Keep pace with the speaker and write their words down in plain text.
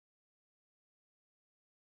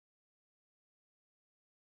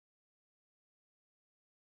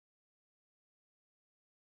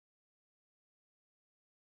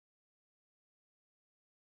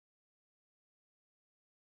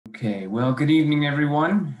Okay, well, good evening,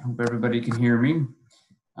 everyone. Hope everybody can hear me.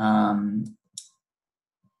 Um,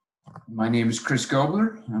 my name is Chris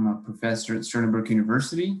Gobler. I'm a professor at Stony Brook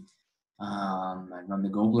University. I run the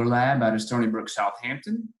Gobler Lab out of Stony Brook,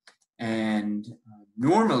 Southampton. And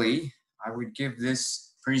normally, I would give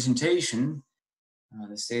this presentation,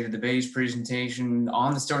 the State of the Bays presentation,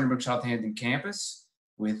 on the Stony Brook, Southampton campus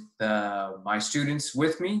with my students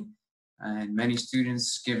with me, and many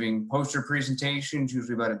students giving poster presentations,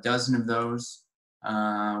 usually about a dozen of those,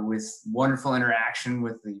 with wonderful interaction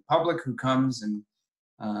with the public who comes. And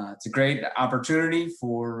it's a great opportunity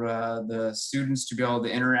for the students to be able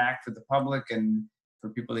to interact with the public and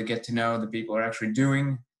for people to get to know the people who are actually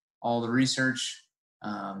doing all the research.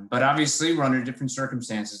 But obviously we're under different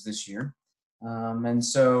circumstances this year. And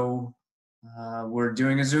so we're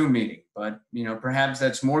doing a Zoom meeting, but perhaps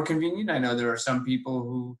that's more convenient. I know there are some people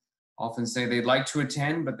who often say they'd like to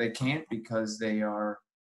attend, but they can't because they are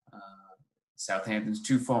Southampton's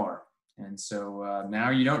too far. And so now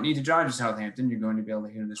you don't need to drive to Southampton. You're going to be able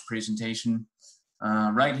to hear this presentation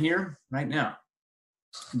right here, right now.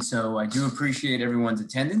 And so I do appreciate everyone's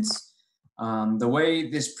attendance. The way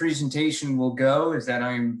this presentation will go is that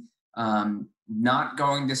I'm not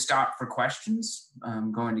going to stop for questions.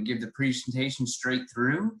 I'm going to give the presentation straight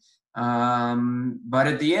through. But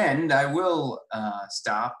at the end, I will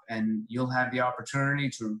stop and you'll have the opportunity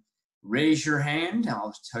to raise your hand.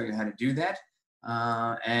 I'll tell you how to do that.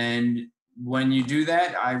 And when you do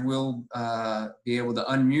that, I will be able to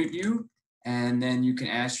unmute you, and then you can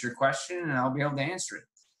ask your question and I'll be able to answer it.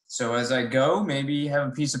 So as I go, maybe you have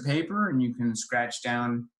a piece of paper and you can scratch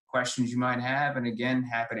down questions you might have. And again,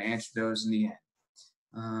 happy to answer those in the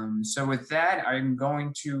end. So with that, I'm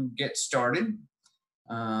going to get started.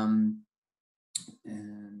 And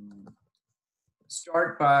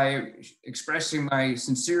start by expressing my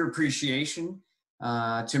sincere appreciation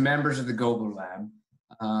to members of the Gobler Lab.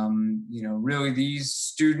 Really these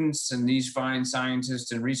students and these fine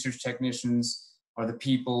scientists and research technicians are the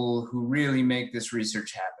people who really make this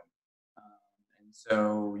research happen. And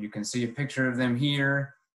so you can see a picture of them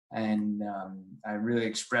here, and I really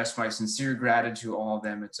express my sincere gratitude to all of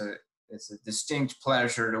them. It's a distinct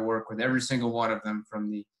pleasure to work with every single one of them,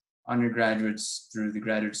 from the undergraduates through the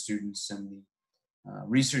graduate students and the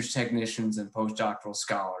research technicians and postdoctoral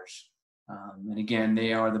scholars. And again,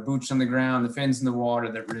 they are the boots on the ground, the fins in the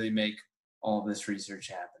water that really make all this research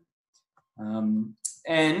happen.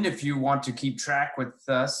 And if you want to keep track with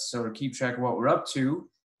us or keep track of what we're up to,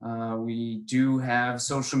 we do have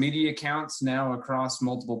social media accounts now across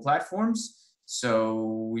multiple platforms.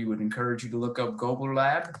 So we would encourage you to look up Gobler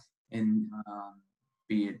Lab, and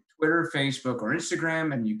be it Twitter, Facebook, or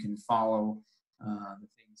Instagram, and you can follow the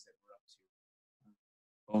things that we're up to,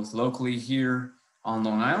 both locally here on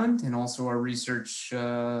Long Island and also our research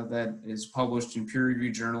that is published in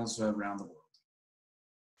peer-reviewed journals around the world.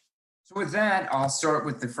 So with that, I'll start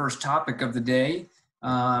with the first topic of the day,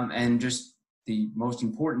 and just the most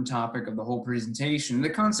important topic of the whole presentation, the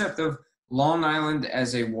concept of Long Island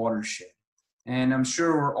as a watershed. And I'm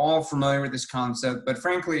sure we're all familiar with this concept, but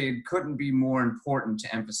frankly, it couldn't be more important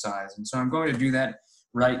to emphasize. And so I'm going to do that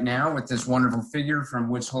right now with this wonderful figure from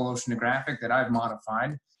Woods Hole Oceanographic that I've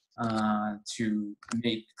modified to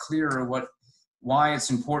make clearer why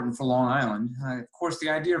it's important for Long Island. Of course, the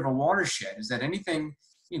idea of a watershed is that anything,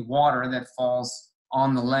 water that falls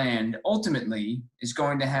on the land ultimately is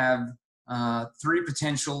going to have three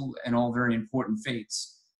potential and all very important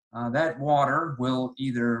fates. That water will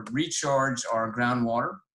either recharge our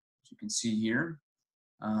groundwater, as you can see here,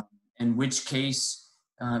 in which case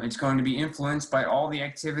it's going to be influenced by all the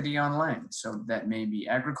activity on land. So that may be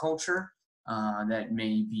agriculture, that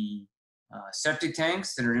may be septic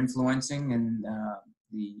tanks that are influencing and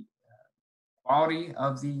the quality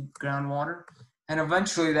of the groundwater, and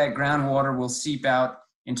eventually that groundwater will seep out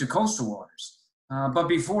into coastal waters. But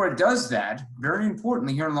before it does that, very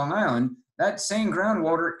importantly here in Long Island, that same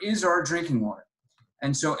groundwater is our drinking water.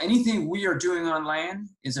 And so anything we are doing on land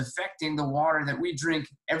is affecting the water that we drink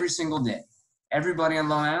every single day. Everybody on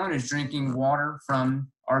Long Island is drinking water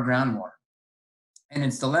from our groundwater. And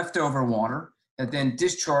it's the leftover water that then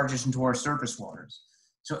discharges into our surface waters.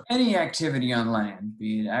 So any activity on land,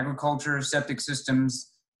 be it agriculture, septic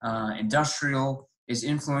systems, industrial, is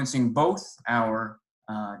influencing both our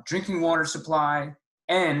drinking water supply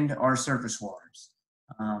and our surface waters.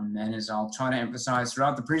 And as I'll try to emphasize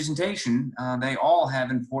throughout the presentation, they all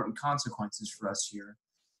have important consequences for us here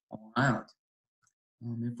on Long Island.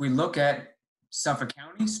 If we look at Suffolk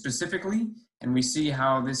County specifically, and we see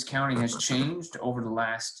how this county has changed over the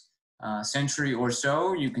last century or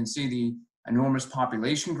so, you can see the enormous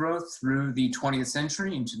population growth through the 20th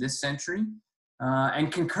century into this century.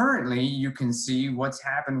 And concurrently, you can see what's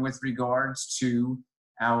happened with regards to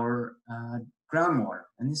our groundwater.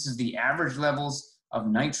 And this is the average levels of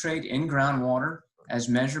nitrate in groundwater as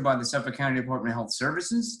measured by the Suffolk County Department of Health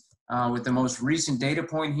Services, with the most recent data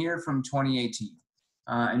point here from 2018.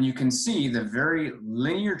 And you can see the very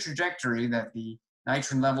linear trajectory that the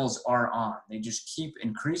nitrogen levels are on. They just keep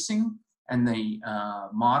increasing, and the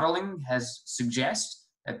modeling has suggested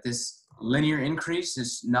that this linear increase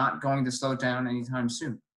is not going to slow down anytime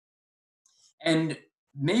soon. And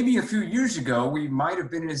maybe a few years ago, we might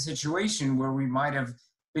have been in a situation where we might have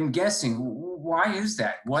been guessing, why is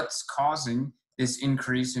that? What's causing this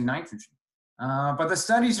increase in nitrogen? But the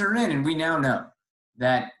studies are in, and we now know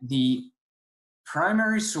that the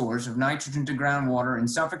primary source of nitrogen to groundwater in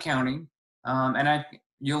Suffolk County,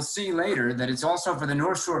 you'll see later that it's also for the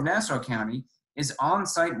North Shore of Nassau County, is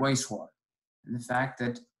on-site wastewater. And the fact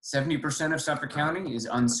that 70% of Suffolk County is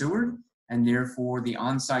unsewered, and therefore the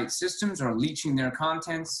on-site systems are leaching their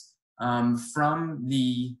contents from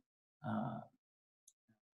these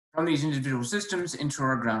individual systems into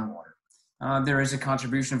our groundwater. There is a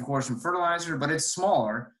contribution, of course, from fertilizer, but it's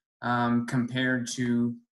smaller compared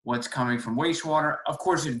to what's coming from wastewater. Of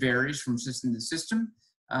course, it varies from system to system,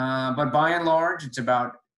 but by and large, it's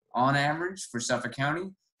about, on average, for Suffolk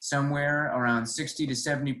County, somewhere around 60 to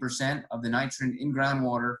 70% of the nitrogen in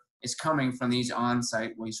groundwater is coming from these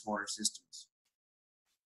on-site wastewater systems.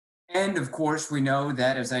 And of course, we know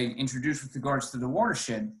that, as I introduced with regards to the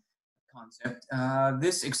watershed concept,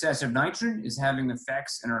 this excessive nitrogen is having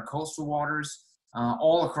effects in our coastal waters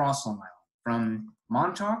all across Long Island, from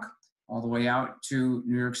Montauk all the way out to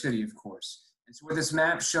New York City, of course. And so what this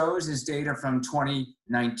map shows is data from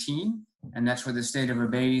 2019, and that's what the State of a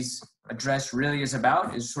Bay's address really is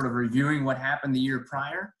about, is sort of reviewing what happened the year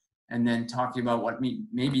prior and then talking about what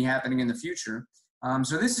may be happening in the future.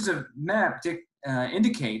 So this is a map that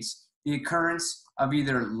indicates the occurrence of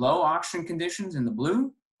either low oxygen conditions in the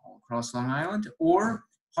blue, all across Long Island, or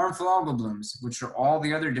harmful algal blooms, which are all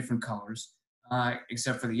the other different colors,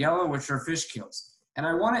 except for the yellow, which are fish kills. And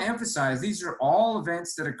I want to emphasize these are all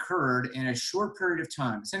events that occurred in a short period of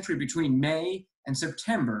time, essentially between May and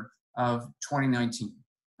September of 2019.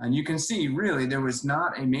 And you can see, really, there was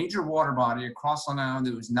not a major water body across Long Island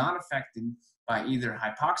that was not affected by either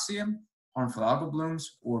hypoxia, harmful algal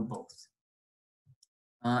blooms, or both.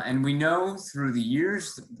 And we know through the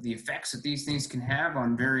years the effects that these things can have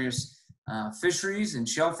on various fisheries and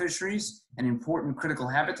shellfisheries and important critical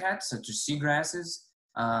habitats such as seagrasses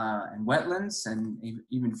and wetlands and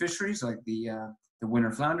even fisheries like the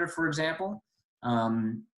winter flounder, for example.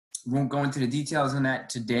 Won't go into the details on that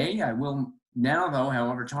today. I will now, though,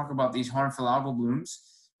 however, talk about these harmful algal blooms,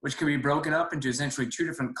 which can be broken up into essentially two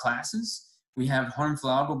different classes. We have harmful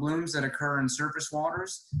algal blooms that occur in surface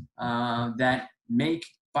waters that make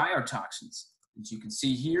biotoxins. As you can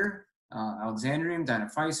see here, Alexandrium,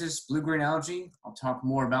 Dinophysis, blue-green algae. I'll talk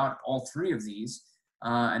more about all three of these.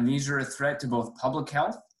 And these are a threat to both public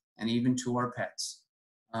health and even to our pets.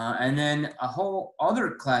 And then a whole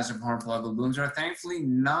other class of harmful algal blooms are thankfully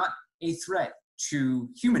not a threat to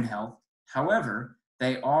human health. However,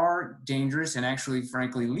 they are dangerous and actually,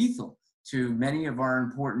 frankly, lethal to many of our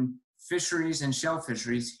important fisheries and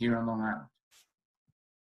shellfisheries here on Long Island.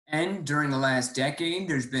 And during the last decade,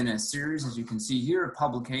 there's been a series, as you can see here, of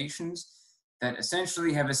publications that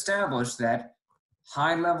essentially have established that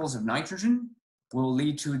high levels of nitrogen will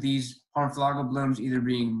lead to these harmful algal blooms either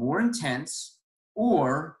being more intense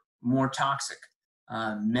or more toxic.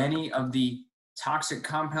 Many of the toxic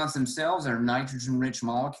compounds themselves are nitrogen-rich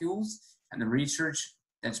molecules, and the research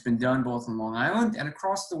that's been done both in Long Island and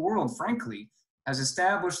across the world, frankly, has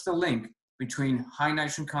established the link between high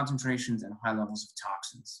nitrogen concentrations and high levels of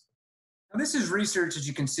toxins. Now, this is research, as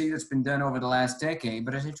you can see, that's been done over the last decade,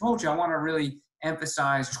 but as I told you, I want to really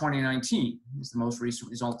emphasize 2019 is the most recent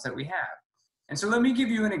results that we have. And so let me give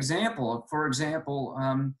you an example. For example,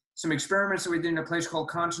 some experiments that we did in a place called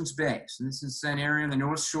Conscience Bay. So this is an area in the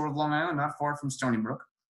North Shore of Long Island, not far from Stony Brook.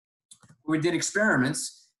 We did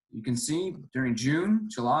experiments, you can see, during June,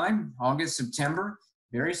 July, August, September,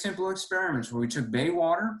 very simple experiments where we took bay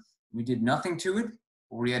water, we did nothing to it,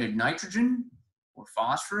 or we added nitrogen or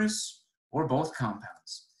phosphorus or both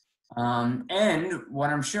compounds. And what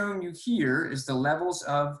I'm showing you here is the levels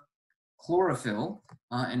of chlorophyll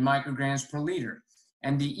in micrograms per liter.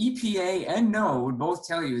 And the EPA and NOAA would both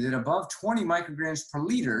tell you that above 20 micrograms per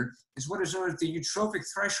liter is what is known as the eutrophic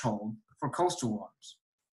threshold for coastal waters.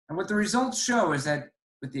 And what the results show is that,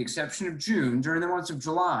 with the exception of June, during the months of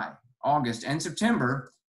July, August, and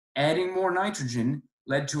September, adding more nitrogen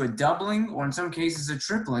led to a doubling, or in some cases a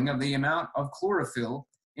tripling, of the amount of chlorophyll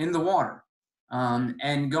in the water.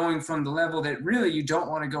 And going from the level that really you don't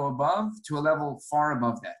want to go above to a level far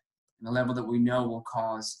above that, and a level that we know will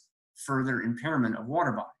cause further impairment of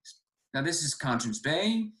water bodies. Now this is Conscience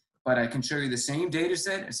Bay, but I can show you the same data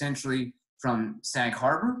set essentially from Sag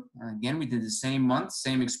Harbor. Again, we did the same month,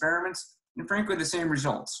 same experiments, and frankly the same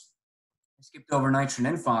results. I skipped over nitrogen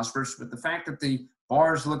and phosphorus, but the fact that the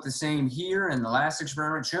bars look the same here and the last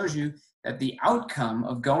experiment shows you that the outcome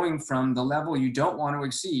of going from the level you don't want to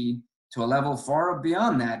exceed to a level far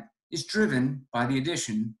beyond that is driven by the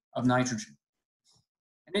addition of nitrogen.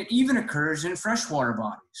 And it even occurs in freshwater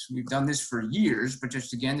bodies. We've done this for years, but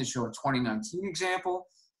just again to show a 2019 example,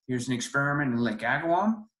 here's an experiment in Lake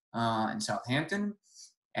Agawam in Southampton,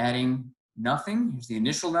 adding nothing. Here's the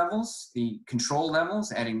initial levels, the control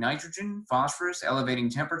levels, adding nitrogen, phosphorus, elevating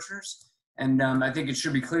temperatures. And I think it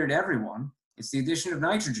should be clear to everyone, it's the addition of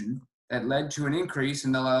nitrogen that led to an increase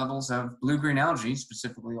in the levels of blue-green algae,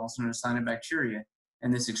 specifically also known as cyanobacteria,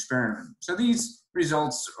 in this experiment. So these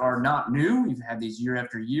results are not new. We've had these year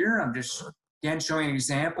after year. I'm just, again, showing an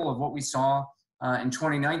example of what we saw in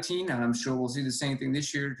 2019, and I'm sure we'll see the same thing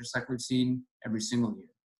this year, just like we've seen every single year.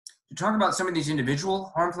 To talk about some of these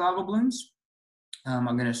individual harmful algal blooms,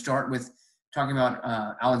 I'm going to start with talking about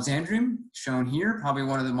Alexandrium, shown here, probably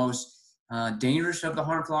one of the most dangerous of the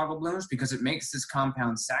harmful algal blooms because it makes this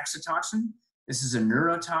compound saxitoxin. This is a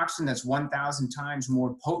neurotoxin that's 1,000 times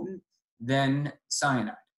more potent than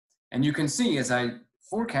cyanide. And you can see, as I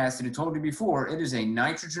forecasted and told you before, it is a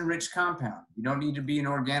nitrogen-rich compound. You don't need to be an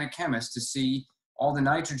organic chemist to see all the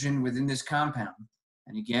nitrogen within this compound.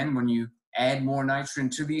 And again, when you add more nitrogen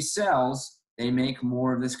to these cells, they make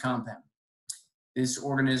more of this compound. This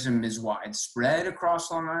organism is widespread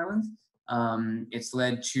across Long Island. It's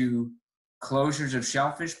led to closures of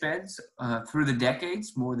shellfish beds through the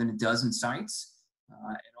decades, more than a dozen sites.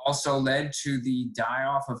 It also led to the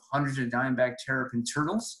die-off of hundreds of Diamondback terrapin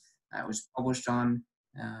turtles. That was published on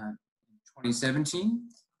 2017.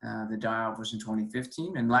 The die-off was in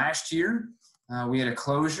 2015. And last year, we had a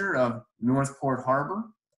closure of Northport Harbor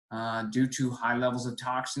due to high levels of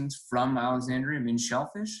toxins from Alexandrium in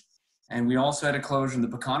shellfish. And we also had a closure in the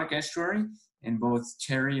Peconic Estuary in both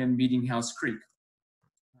Terry and Meeting House Creek.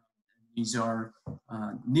 These are,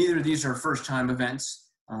 neither of these are first-time events.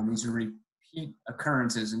 These are repeat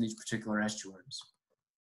occurrences in these particular estuaries.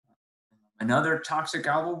 Another toxic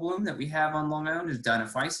algal bloom that we have on Long Island is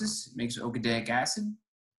Dinophysis. It makes oxidaic acid,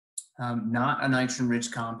 not a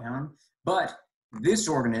nitrogen-rich compound, but this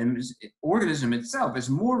organism itself is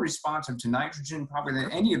more responsive to nitrogen probably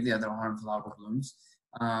than any of the other harmful algal blooms.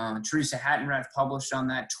 Teresa Hattenrath published on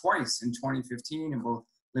that twice in 2015 in both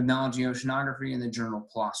Limnology Oceanography and the journal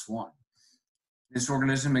PLOS One. This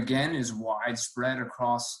organism, again, is widespread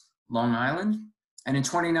across Long Island. And in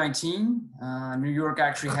 2019, New York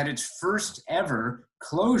actually had its first ever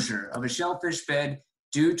closure of a shellfish bed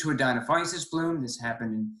due to a Dinophysis bloom. This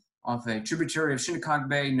happened off a tributary of Shinnecock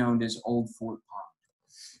Bay known as Old Fort Pond.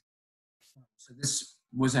 So this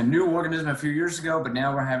was a new organism a few years ago, but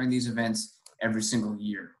now we're having these events every single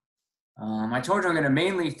year. I told you I'm going to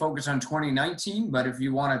mainly focus on 2019, but if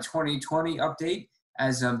you want a 2020 update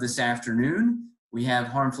as of this afternoon, we have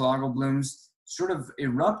harmful algal blooms sort of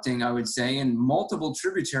erupting, I would say, in multiple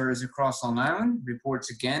tributaries across Long Island.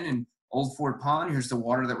 Reports again in Old Fort Pond. Here's the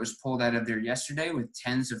water that was pulled out of there yesterday with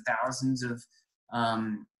tens of thousands of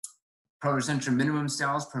protocentrum minimum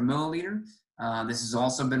cells per milliliter. This has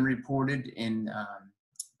also been reported in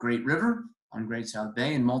Great River, on Great South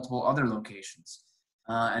Bay, and multiple other locations.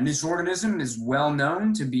 And this organism is well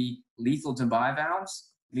known to be lethal to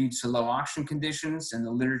bivalves, leads to low oxygen conditions, and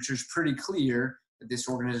the literature is pretty clear that this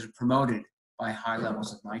organism is promoted by high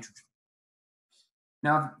levels of nitrogen.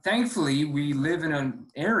 Now, thankfully, we live in an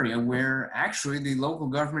area where actually the local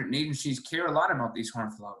government and agencies care a lot about these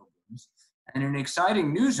harmful algal blooms. And an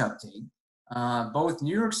exciting news update, both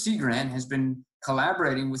New York Sea Grant has been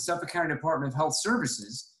collaborating with Suffolk County Department of Health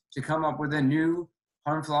Services to come up with a new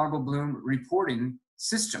harmful algal bloom reporting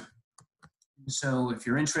system. So if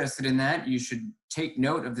you're interested in that, you should take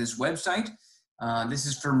note of this website. This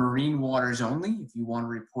is for marine waters only. If you want to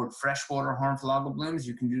report freshwater harmful algal blooms,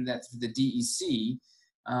 you can do that through the DEC.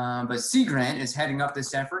 But Sea Grant is heading up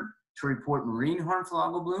this effort to report marine harmful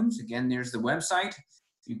algal blooms. Again, there's the website.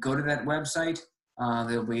 If you go to that website,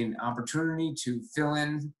 there'll be an opportunity to fill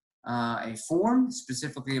in a form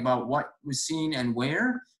specifically about what was seen and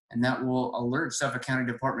where, and that will alert Suffolk County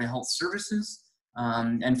Department of Health Services.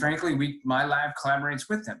 And frankly, my lab collaborates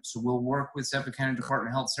with them. So we'll work with Suffolk County Department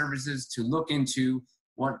of Health Services to look into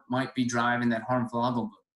what might be driving that harmful algal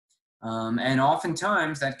bloom. And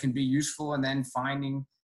oftentimes that can be useful in then finding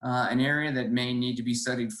an area that may need to be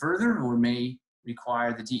studied further or may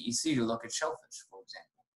require the DEC to look at shellfish, for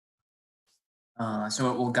example.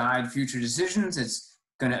 So it will guide future decisions. It's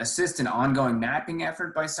going to assist an ongoing mapping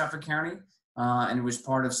effort by Suffolk County, and it was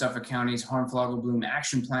part of Suffolk County's harmful algal bloom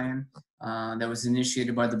action plan that was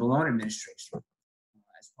initiated by the Malone administration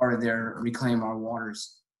as part of their Reclaim Our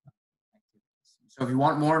Waters activities. So if you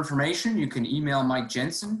want more information, you can email Mike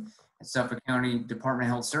Jensen at Suffolk County Department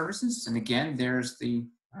of Health Services. And again, there's the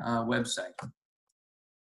website.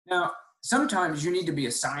 Now, sometimes you need to be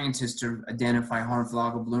a scientist to identify harmful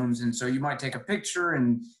algal blooms. And so you might take a picture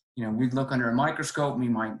and we'd look under a microscope and we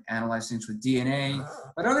might analyze things with DNA.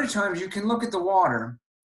 But other times you can look at the water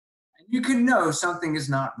and you can know something is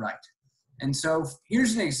not right. And so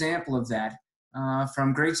here's an example of that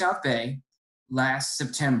from Great South Bay last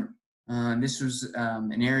September. This was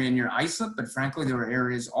an area near Islip, but frankly, there were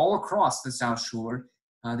areas all across the South Shore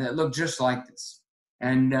that looked just like this.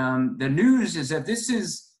 And the news is that this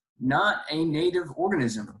is not a native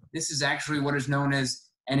organism. This is actually what is known as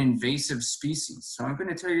an invasive species. So I'm going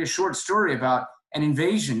to tell you a short story about an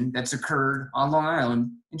invasion that's occurred on Long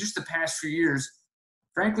Island in just the past few years,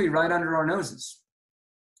 frankly, right under our noses.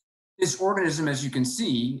 This organism, as you can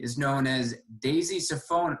see, is known as Daisy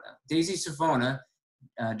Siphona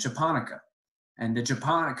japonica. And the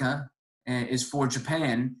japonica is for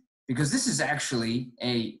Japan because this is actually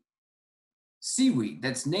a seaweed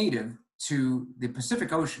that's native to the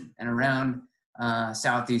Pacific Ocean and around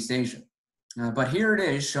Southeast Asia. But here it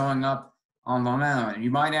is showing up on Long Island.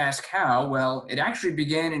 You might ask how? Well, it actually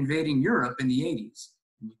began invading Europe in the 80s.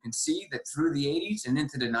 And you can see that through the 80s and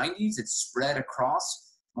into the 90s, it spread across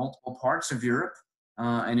multiple parts of Europe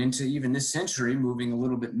and into even this century, moving a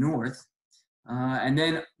little bit north. And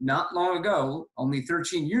then not long ago, only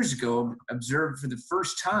 13 years ago, observed for the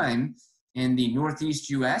first time in the Northeast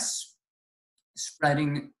US,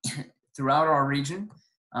 spreading throughout our region.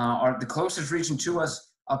 The closest region to us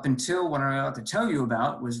up until what I'm about to tell you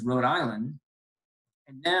about was Rhode Island.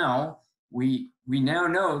 And now we now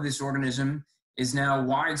know this organism is now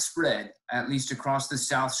widespread, at least across the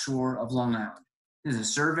South Shore of Long Island. This is a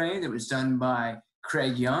survey that was done by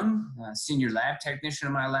Craig Young, a senior lab technician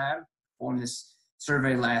in my lab, performed this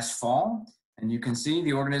survey last fall. And you can see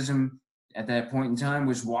the organism at that point in time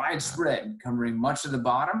was widespread, covering much of the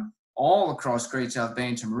bottom, all across Great South Bay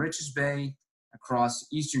into Moriches Bay, across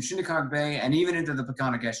eastern Shinnecock Bay, and even into the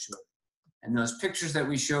Peconic Estuary. And those pictures that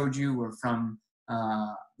we showed you were from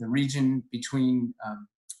the region between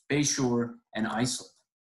Bayshore and Islip.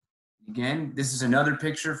 Again, this is another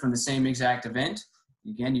picture from the same exact event.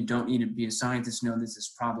 Again, you don't need to be a scientist to know this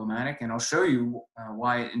is problematic, and I'll show you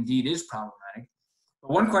why it indeed is problematic.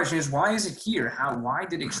 But one question is, why is it here? Why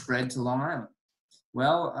did it spread to Long Island?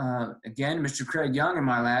 Well, again, Mr. Craig Young in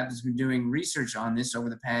my lab has been doing research on this over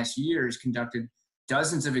the past year. He's conducted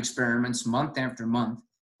dozens of experiments month after month,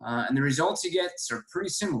 and the results he gets are pretty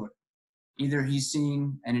similar. Either he's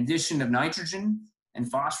seeing an addition of nitrogen and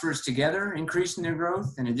phosphorus together increasing their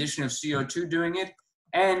growth, an addition of CO2 doing it,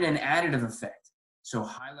 and an additive effect. So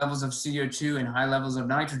high levels of CO2 and high levels of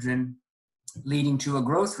nitrogen leading to a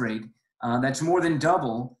growth rate that's more than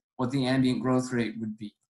double what the ambient growth rate would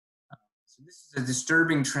be. So this is a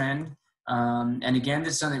disturbing trend. And again,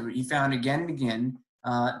 this is something he found again and again.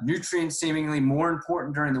 Nutrients seemingly more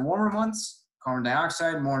important during the warmer months, carbon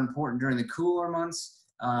dioxide more important during the cooler months,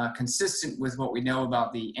 consistent with what we know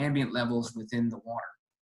about the ambient levels within the water.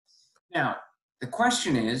 Now, the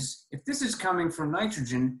question is, if this is coming from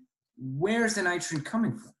nitrogen, where's the nitrogen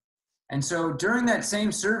coming from? And so during that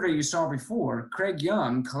same survey you saw before, Craig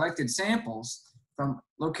Young collected samples from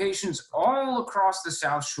locations all across the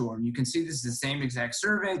South Shore. And you can see this is the same exact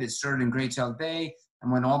survey that started in Great South Bay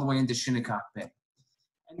and went all the way into Shinnecock Bay.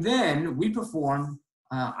 And then we performed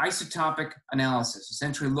isotopic analysis,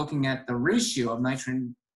 essentially looking at the ratio of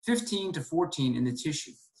nitrogen 15 to 14 in the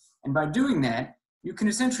tissue. And by doing that, you can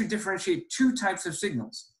essentially differentiate two types of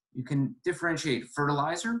signals. You can differentiate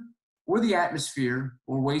fertilizer or the atmosphere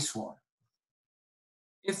or wastewater.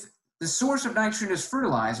 If the source of nitrogen is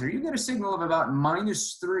fertilizer, you get a signal of about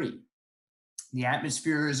 -3. The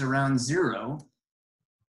atmosphere is around 0.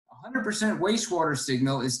 100% wastewater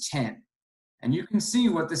signal is 10. And you can see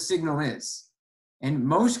what the signal is. In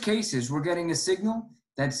most cases, we're getting a signal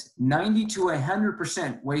that's 90 to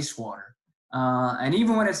 100% wastewater. And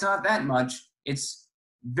even when it's not that much, it's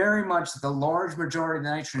very much the large majority of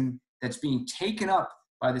the nitrogen that's being taken up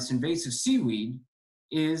by this invasive seaweed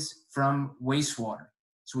is from wastewater.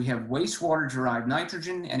 So we have wastewater-derived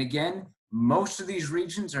nitrogen. And again, most of these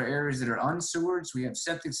regions are areas that are unsewered. So we have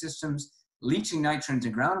septic systems leaching nitrogen into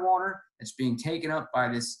groundwater that's being taken up by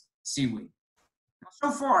this seaweed. Now,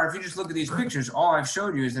 so far, if you just look at these pictures, all I've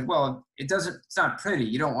showed you is that, well, it's not pretty.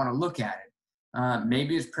 You don't want to look at it.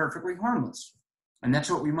 Maybe it's perfectly harmless. And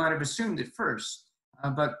that's what we might have assumed at first.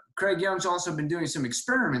 But Craig Young's also been doing some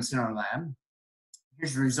experiments in our lab.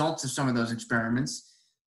 Here's the results of some of those experiments.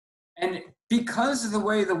 And because of the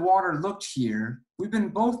way the water looked here, we've been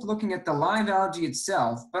both looking at the live algae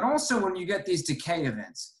itself, but also when you get these decay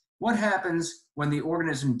events. What happens when the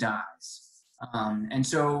organism dies? And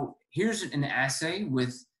so here's an assay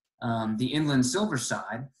with the inland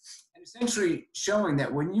silverside, and essentially showing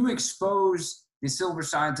that when you expose the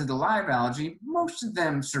silverside to the live algae, most of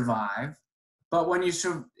them survive. But when you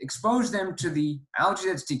expose them to the algae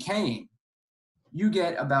that's decaying, you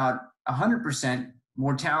get about 100%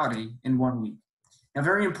 mortality in 1 week. Now,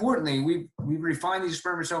 very importantly, we've refined these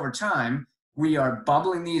experiments over time. We are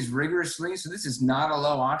bubbling these rigorously, so this is not a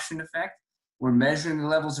low oxygen effect. We're measuring the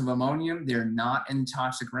levels of ammonium. They're not in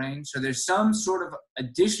toxic range. So there's some sort of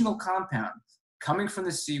additional compound coming from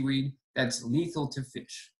the seaweed that's lethal to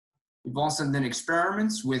fish. We've also done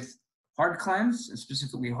experiments with hard clams, and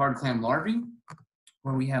specifically hard clam larvae,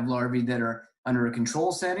 where we have larvae that are under a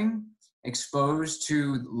control setting, exposed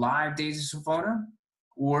to live Daisy-Sophona,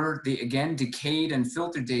 or the, again, decayed and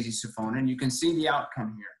filtered Daisy-Sophona, and you can see the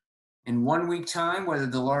outcome here. In 1 week time, whether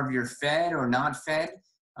the larvae are fed or not fed,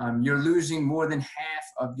 you're losing more than half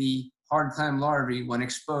of the hard clam larvae when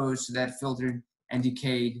exposed to that filtered and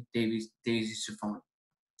decayed Daisy-Sophona.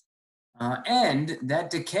 And that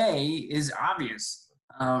decay is obvious.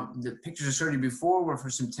 The pictures I showed you before were for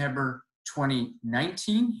September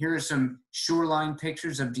 2019. Here are some shoreline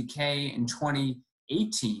pictures of decay in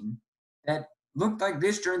 2018 that looked like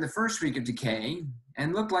this during the first week of decay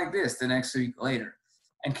and looked like this the next week later.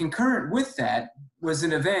 And concurrent with that was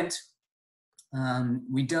an event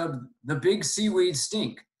we dubbed the big seaweed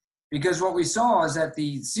stink, because what we saw is that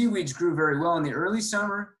the seaweeds grew very well in the early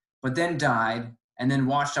summer, but then died and then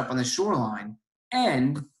washed up on the shoreline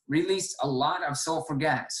and released a lot of sulfur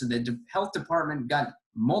gas. So the health department got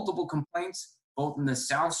multiple complaints, both in the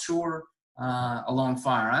South Shore along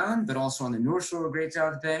Fire Island, but also on the North Shore of Great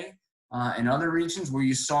South Bay and other regions where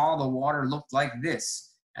you saw the water looked like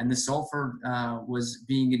this and the sulfur was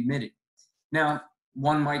being emitted. Now,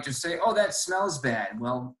 one might just say, oh, that smells bad.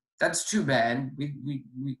 Well, that's too bad. We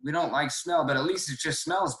don't like smell, but at least it just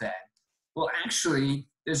smells bad. Well, actually,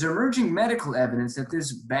 there's emerging medical evidence that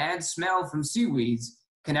this bad smell from seaweeds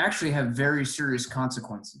can actually have very serious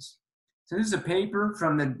consequences. So this is a paper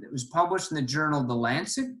it was published in the journal The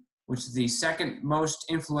Lancet, which is the second most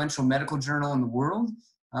influential medical journal in the world,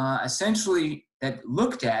 essentially that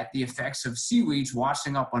looked at the effects of seaweeds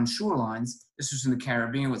washing up on shorelines. This was in the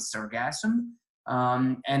Caribbean with sargassum,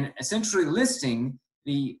 and essentially listing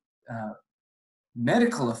the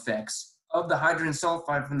medical effects of the hydrogen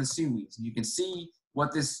sulfide from the seaweeds. And you can see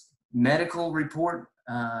what this medical report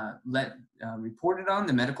reported on,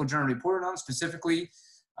 the medical journal reported on specifically.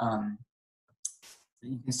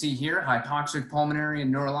 You can see here, hypoxic pulmonary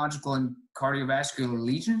and neurological and cardiovascular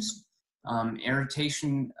lesions,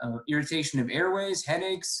 irritation of airways,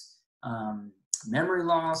 headaches, memory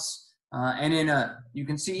loss, and you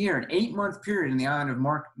can see here, an 8-month period in the island of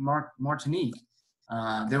Martinique,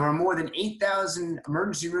 there were more than 8,000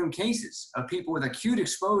 emergency room cases of people with acute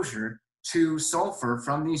exposure to sulfur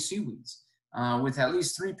from these seaweeds, with at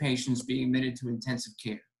least 3 patients being admitted to intensive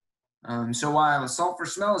care. So while sulfur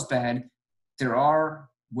smells bad, there are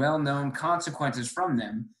well-known consequences from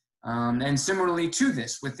them. And similarly to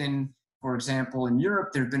this, for example, in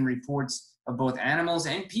Europe, there have been reports of both animals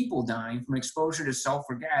and people dying from exposure to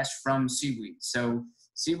sulfur gas from seaweeds. So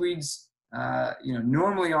seaweeds,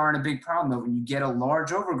 normally aren't a big problem, but when you get a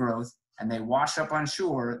large overgrowth and they wash up on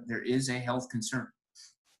shore, there is a health concern.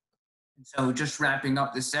 And so just wrapping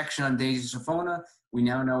up this section on Daisy-Sophona, we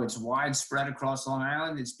now know it's widespread across Long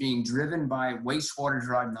Island. It's being driven by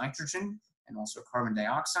wastewater-derived nitrogen and also carbon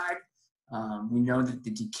dioxide. We know that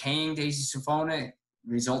the decaying Daisy-Sophona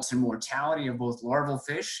results in mortality of both larval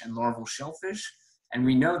fish and larval shellfish. And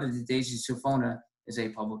we know that the Daisy-Sophona is a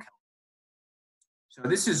public health. So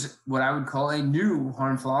this is what I would call a new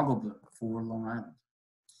harmful algal bloom for Long Island.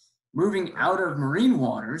 Moving out of marine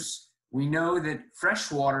waters, we know that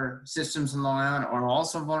freshwater systems in Long Island are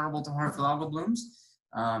also vulnerable to harmful algal blooms.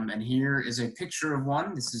 And here is a picture of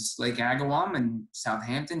one. This is Lake Agawam in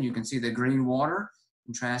Southampton. You can see the green water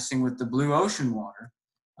contrasting with the blue ocean water.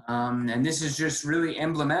 And this is just really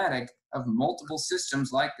emblematic of multiple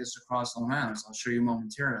systems like this across Long Island. So I'll show you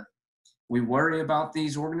momentarily. We worry about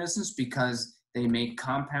these organisms because they make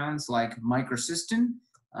compounds like microcystin,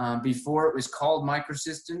 Before it was called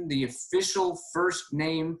microcystin. The official first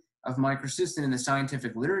name of microcystin in the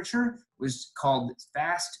scientific literature was called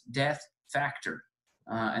fast death factor.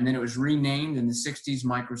 And then it was renamed in the 60s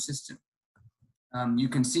microcystin. You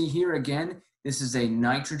can see here again, this is a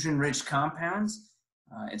nitrogen-rich compound.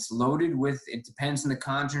 It's loaded with, it depends on the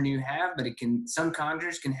conjure you have, but some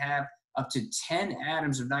conjures can have up to 10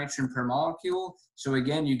 atoms of nitrogen per molecule. So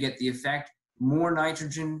again, you get the effect, more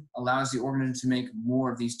nitrogen allows the organism to make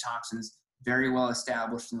more of these toxins, very well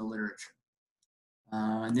established in the literature.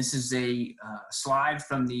 And this is a slide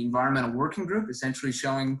from the Environmental Working Group, essentially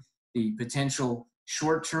showing the potential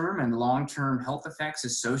short-term and long-term health effects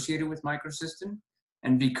associated with microcystin.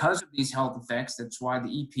 And because of these health effects, that's why the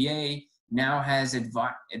EPA now has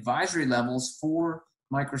advisory levels for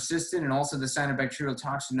microcystin and also the cyanobacterial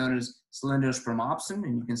toxin known as cylindrospermopsin.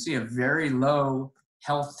 And you can see a very low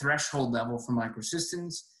health threshold level for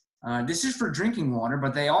microcystins. This is for drinking water,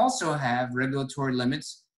 but they also have regulatory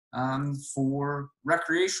limits for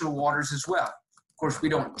recreational waters as well. Of course, we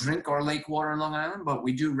don't drink our lake water in Long Island, but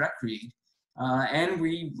we do recreate. And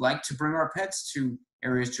we like to bring our pets to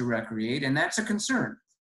areas to recreate, and that's a concern.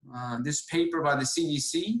 This paper by the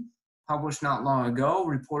CDC, published not long ago,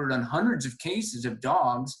 reported on hundreds of cases of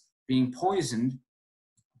dogs being poisoned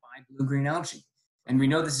by blue-green algae. And we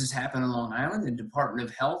know this has happened on Long Island. The Department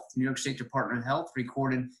of Health, New York State Department of Health,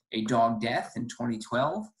 recorded a dog death in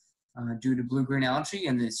 2012 due to blue-green algae,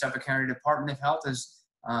 and the Suffolk County Department of Health has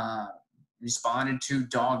responded to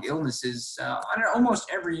dog illnesses on an almost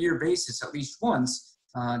every year basis, at least once,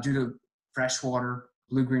 due to freshwater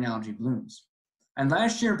blue-green algae blooms. And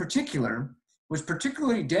last year in particular was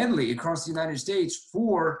particularly deadly across the United States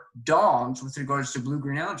for dogs with regards to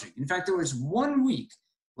blue-green algae. In fact, there was 1 week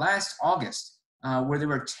last August where there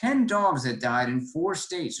were 10 dogs that died in 4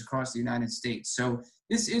 states across the United States. So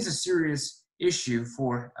this is a serious issue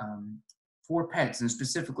for pets and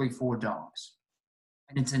specifically for dogs.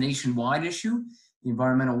 And it's a nationwide issue. The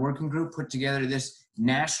Environmental Working Group put together this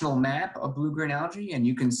national map of blue-green algae, and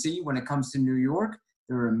you can see when it comes to New York,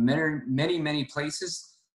 there are many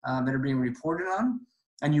places that are being reported on.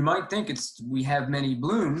 And you might think we have many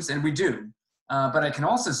blooms, and we do. But I can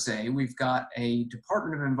also say we've got a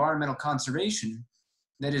Department of Environmental Conservation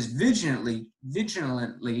that is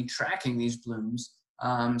vigilantly tracking these blooms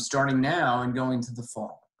starting now and going to the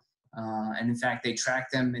fall. And in fact, they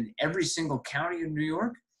track them in every single county in New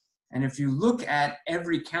York. And if you look at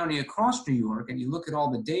every county across New York and you look at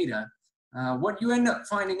all the data, what you end up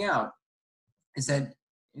finding out is that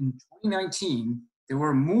in 2019, there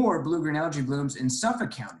were more blue-green algae blooms in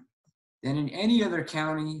Suffolk County than in any other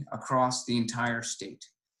county across the entire state.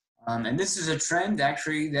 And this is a trend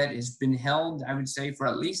actually that has been held, I would say, for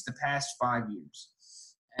at least the past 5 years.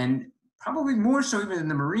 And probably more so even than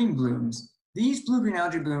the marine blooms, these blue-green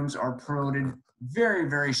algae blooms are promoted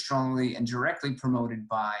very strongly and directly promoted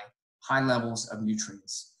by high levels of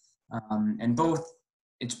nutrients. And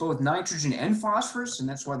it's both nitrogen and phosphorus, and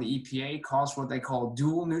that's why the EPA calls for what they call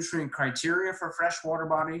dual nutrient criteria for freshwater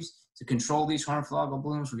bodies to control these harmful algal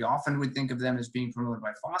blooms. We often would think of them as being promoted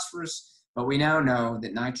by phosphorus, but we now know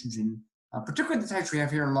that nitrogen, particularly the types we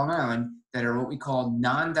have here in Long Island, that are what we call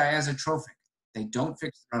non-diazotrophic. They don't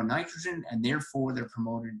fix their own nitrogen, and therefore they're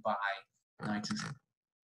promoted by nitrogen.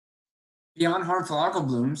 Beyond harmful algal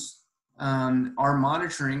blooms, our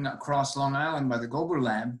monitoring across Long Island by the Gobler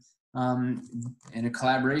lab in a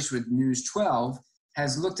collaboration with News 12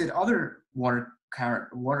 has looked at other water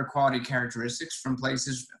quality characteristics from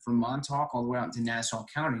places from Montauk all the way out to Nassau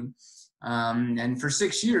County. And for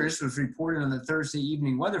 6 years was reported on the Thursday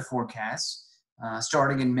evening weather forecasts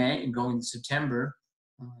starting in May and going to September.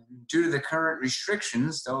 Due to the current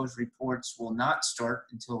restrictions, those reports will not start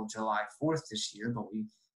until July 4th this year, but we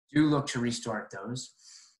do look to restart those.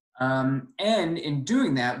 And in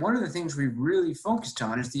doing that, one of the things we've really focused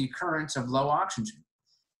on is the occurrence of low oxygen.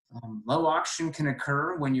 Low oxygen can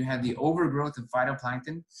occur when you have the overgrowth of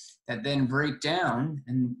phytoplankton that then break down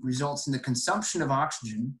and results in the consumption of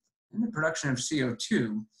oxygen and the production of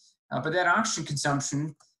CO2. But that oxygen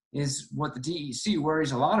consumption is what the DEC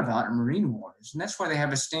worries a lot about in marine waters. And that's why they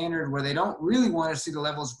have a standard where they don't really want to see the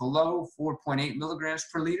levels below 4.8 milligrams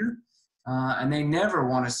per liter, and they never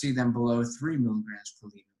want to see them below 3 milligrams per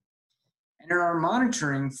liter. And in our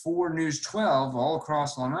monitoring for News 12 all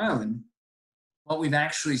across Long Island, what we've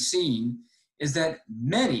actually seen is that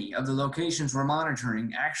many of the locations we're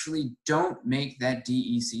monitoring actually don't make that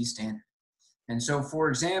DEC standard. And so, for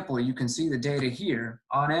example, you can see the data here.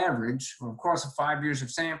 On average, across 5 years of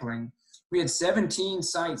sampling, we had 17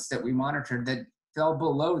 sites that we monitored that fell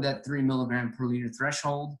below that 3 milligram per liter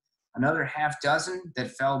threshold, another half dozen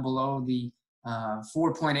that fell below the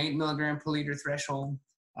 4.8 milligram per liter threshold,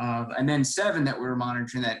 and then 7 that we were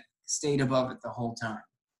monitoring that stayed above it the whole time.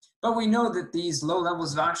 But we know that these low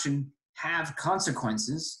levels of oxygen have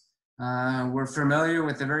consequences. We're familiar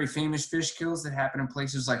with the very famous fish kills that happen in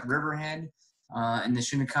places like Riverhead and the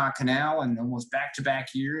Shinnecock Canal, and almost back-to-back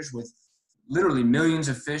years with literally millions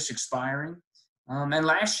of fish expiring. And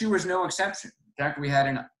last year was no exception. In fact, we had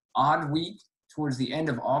an odd week towards the end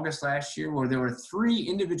of August last year where there were 3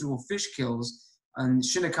 individual fish kills on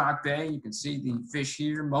Shinnecock Bay. You can see the fish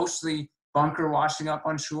here, mostly bunker washing up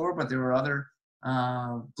on shore, but there were other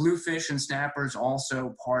bluefish and snappers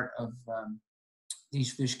also part of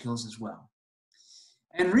these fish kills as well.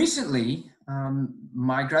 And recently,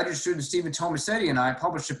 my graduate student Stephen Tomasetti and I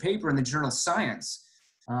published a paper in the journal Science.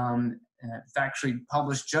 It's actually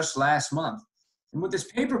published just last month. And what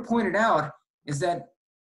this paper pointed out is that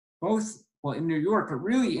both, well, in New York, but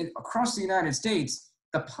really across the United States,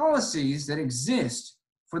 the policies that exist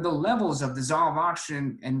for the levels of dissolved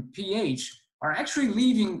oxygen and pH are actually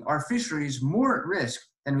leaving our fisheries more at risk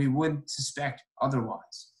than we would suspect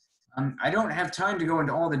otherwise. I don't have time to go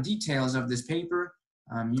into all the details of this paper.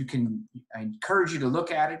 I encourage you to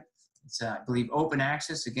look at it. It's, I believe, open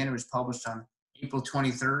access. Again, it was published on April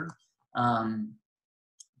 23rd.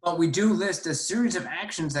 But we do list a series of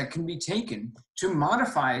actions that can be taken to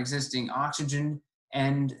modify existing oxygen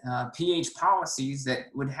and pH policies that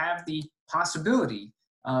would have the possibility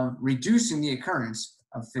of reducing the occurrence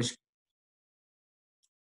of fish.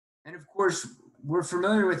 And of course, we're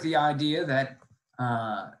familiar with the idea that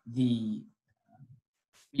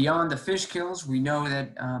beyond the fish kills, we know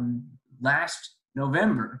that last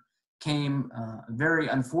November came a very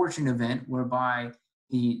unfortunate event whereby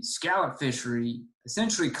the scallop fishery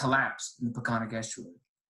essentially collapsed in the Peconic estuary.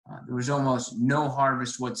 There was almost no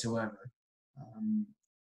harvest whatsoever,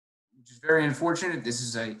 which is very unfortunate. This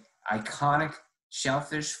is an iconic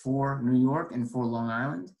shellfish for New York and for Long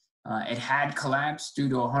Island. It had collapsed due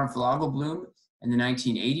to a harmful algal bloom in the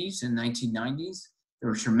 1980s and 1990s. There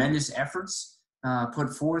were tremendous efforts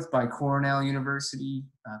put forth by Cornell University,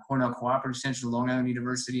 Cornell Cooperative Extension of Long Island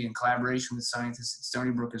University, in collaboration with scientists at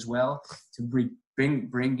Stony Brook as well, to bring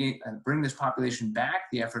this population back.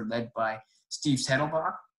 The effort led by Steve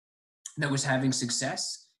Tettelbach that was having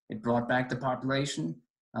success. It brought back the population.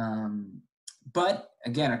 But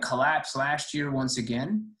again, a collapse last year once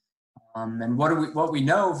again. And what we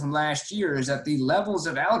know from last year is that the levels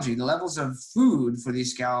of algae, the levels of food for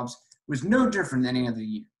these scallops was no different than any other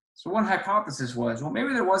year. So one hypothesis was, well,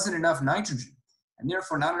 maybe there wasn't enough nitrogen and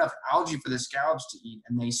therefore not enough algae for the scallops to eat,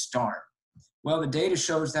 and they starved. Well, the data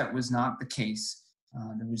shows that was not the case.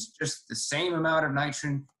 There was just the same amount of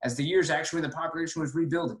nitrogen as the years actually the population was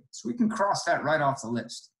rebuilding. So we can cross that right off the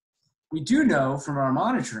list. We do know from our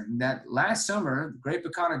monitoring that last summer, the Great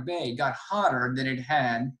Peconic Bay got hotter than it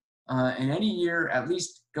had in any year, at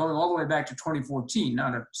least going all the way back to 2014,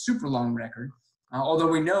 not a super long record, although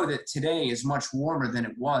we know that today is much warmer than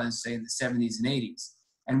it was, say, in the 70s and 80s.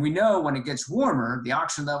 And we know when it gets warmer, the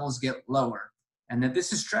oxygen levels get lower, and that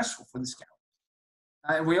this is stressful for the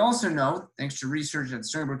scallop. We also know, thanks to research at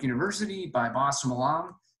Stony Brook University by Bassem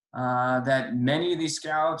Alam, that many of these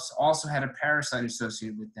scallops also had a parasite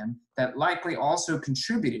associated with them that likely also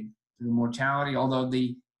contributed to the mortality, although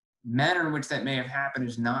the manner in which that may have happened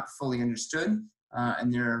is not fully understood,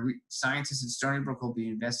 and there are scientists at Stony Brook who will be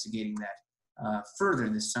investigating that further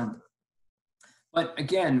this summer. But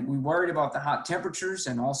again, we worried about the hot temperatures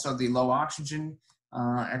and also the low oxygen,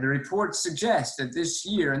 and the reports suggest that this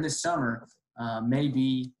year and this summer may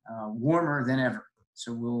be warmer than ever.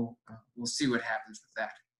 So we'll see what happens with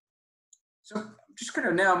that. So I'm just going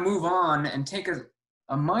to now move on and take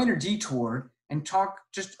a minor detour and talk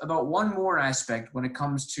just about one more aspect when it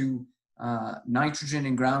comes to nitrogen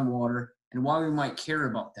in groundwater and why we might care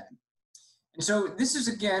about that. And so this is,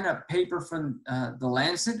 again, a paper from The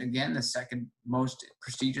Lancet, again, the second most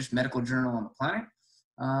prestigious medical journal on the planet.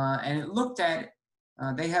 And it looked at,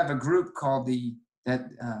 they have a group called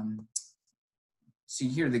see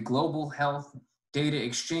here, the Global Health Data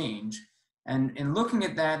Exchange. And in looking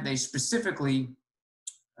at that, they specifically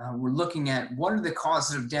were looking at what are the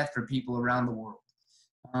causes of death for people around the world.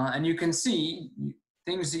 And you can see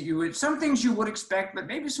some things you would expect, but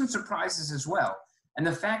maybe some surprises as well. And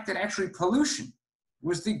the fact that actually pollution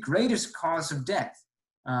was the greatest cause of death.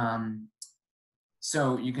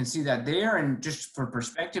 So you can see that there, and just for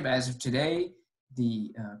perspective, as of today,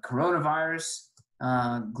 the coronavirus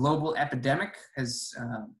global epidemic has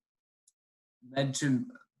led to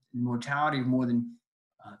mortality of more than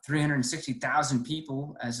 360,000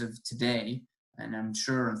 people as of today. And I'm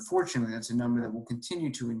sure, unfortunately, that's a number that will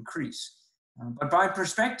continue to increase. But by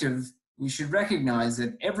perspective, we should recognize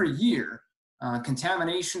that every year,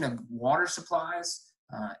 contamination of water supplies,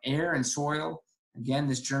 air and soil, again,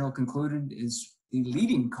 this journal concluded, is the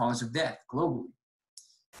leading cause of death globally.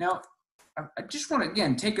 Now, I just want to,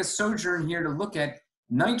 again, take a sojourn here to look at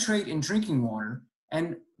nitrate in drinking water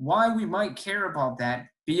and why we might care about that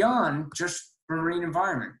beyond just the marine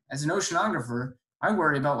environment. As an oceanographer, I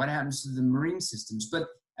worry about what happens to the marine systems, but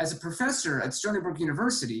as a professor at Stony Brook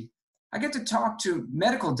University, I get to talk to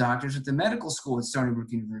medical doctors at the medical school at Stony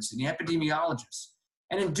Brook University, epidemiologists.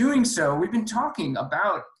 And in doing so, we've been talking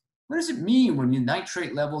about what does it mean when your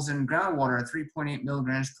nitrate levels in groundwater are 3.8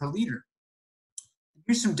 milligrams per liter.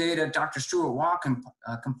 Here's some data Dr. Stuart Waugh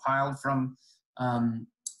compiled from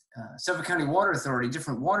Suffolk County Water Authority,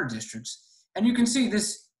 different water districts. And you can see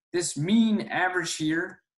this mean average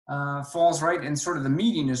here falls right in sort of the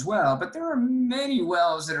median as well, but there are many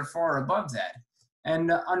wells that are far above that.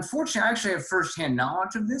 And unfortunately, I actually have firsthand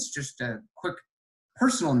knowledge of this. Just a quick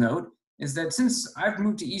personal note is that since I've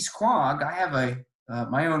moved to East Quogue, I have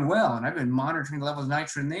my own well, and I've been monitoring the levels of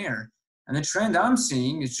nitrogen there. And the trend I'm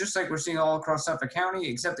seeing is just like we're seeing all across Suffolk County,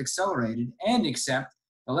 except accelerated, and except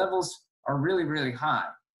the levels are really, really high.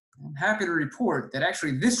 I'm happy to report that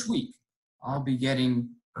actually this week, I'll be getting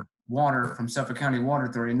water from Suffolk County Water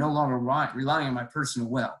Authority, no longer relying on my personal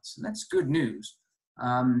wells. And that's good news.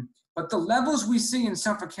 But the levels we see in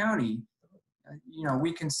Suffolk County,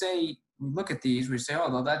 we can say, we look at these, we say, oh,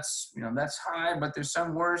 well, that's high, but there's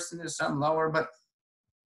some worse and there's some lower. But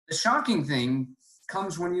the shocking thing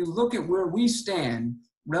comes when you look at where we stand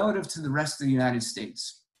relative to the rest of the United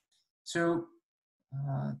States. So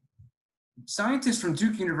scientists from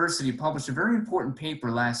Duke University published a very important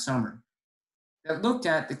paper last summer that looked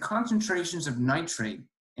at the concentrations of nitrate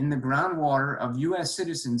in the groundwater of US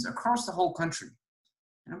citizens across the whole country.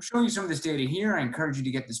 And I'm showing you some of this data here. I encourage you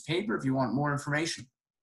to get this paper if you want more information.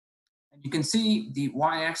 And you can see the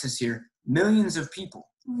y-axis here, millions of people.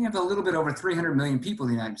 We have a little bit over 300 million people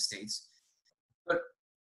in the United States. But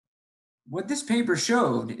what this paper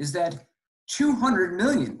showed is that 200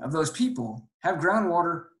 million of those people have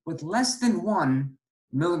groundwater with less than 1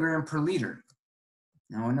 milligram per liter.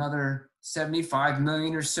 Now another 75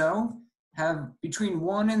 million or so have between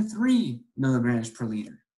 1 and 3 milligrams per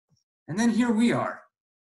liter. And then here we are,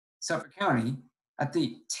 Suffolk County, at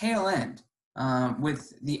the tail end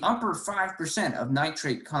with the upper 5% of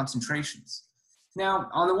nitrate concentrations. Now,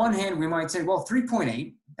 on the one hand, we might say, well,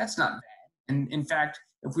 3.8, that's not bad. And in fact,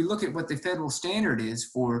 if we look at what the federal standard is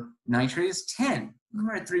for nitrate, it's 10.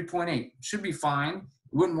 We're at 3.8. Should be fine.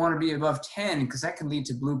 We wouldn't want to be above 10 because that can lead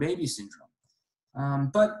to blue baby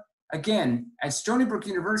syndrome. But again, at Stony Brook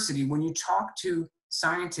University, when you talk to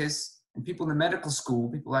scientists and people in the medical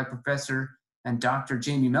school, people like Professor and Dr.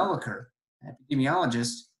 Jamie Melliker,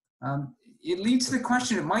 epidemiologist, it leads to the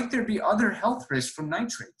question, might there be other health risks from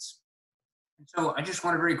nitrates? And so I just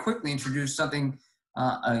want to very quickly introduce something,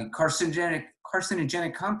 a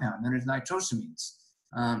carcinogenic compound known as nitrosamines,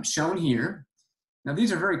 shown here. Now,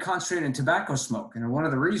 these are very concentrated in tobacco smoke and are one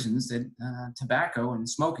of the reasons that tobacco and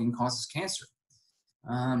smoking causes cancer.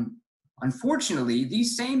 Unfortunately,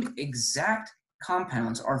 these same exact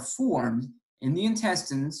compounds are formed in the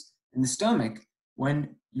intestines, in the stomach,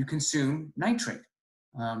 when you consume nitrate.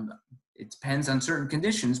 It depends on certain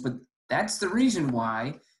conditions, but that's the reason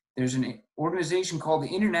why there's an organization called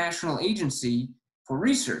the International Agency for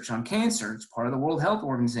Research on Cancer. It's part of the World Health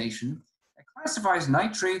Organization that classifies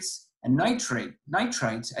nitrates and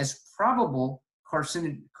nitrites as probably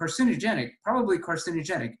carcinogenic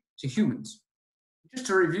to humans. Just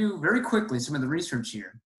to review very quickly some of the research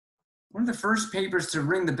here. One of the first papers to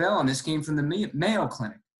ring the bell on this came from the Mayo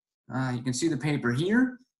Clinic. You can see the paper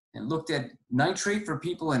here. It looked at nitrate for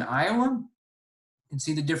people in Iowa. You can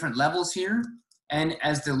see the different levels here. And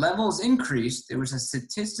as the levels increased, there was a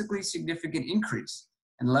statistically significant increase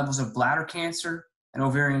in the levels of bladder cancer and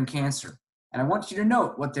ovarian cancer. And I want you to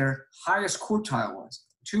note what their highest quartile was,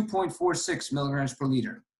 2.46 milligrams per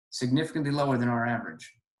liter, significantly lower than our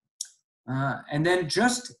average. And then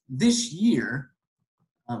just this year,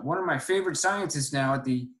 one of my favorite scientists now at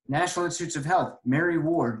the National Institutes of Health, Mary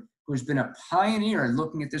Ward, who has been a pioneer in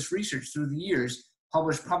looking at this research through the years,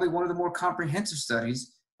 published probably one of the more comprehensive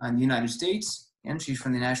studies in the United States, and she's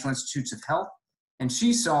from the National Institutes of Health. And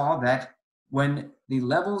she saw that when the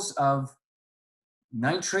levels of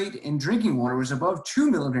nitrate in drinking water was above 2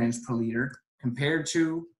 milligrams per liter compared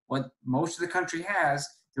to what most of the country has,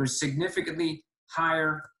 there was significantly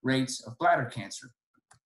higher rates of bladder cancer.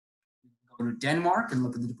 Go to Denmark and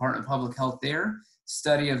look at the Department of Public Health there.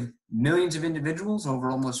 Study of millions of individuals over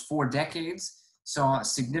almost 4 decades saw a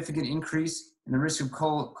significant increase in the risk of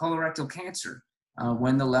colorectal cancer.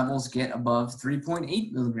 when the levels get above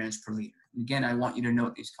 3.8 milligrams per liter. And again, I want you to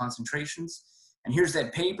note these concentrations. And here's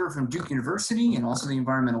that paper from Duke University and also the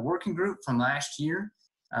Environmental Working Group from last year,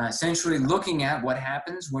 essentially looking at what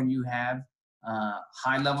happens when you have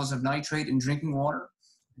high levels of nitrate in drinking water.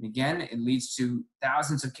 And again, it leads to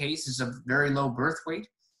thousands of cases of very low birth weight,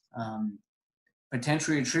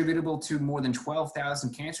 potentially attributable to more than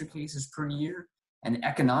 12,000 cancer cases per year, an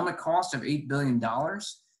economic cost of $8 billion.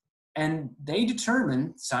 And they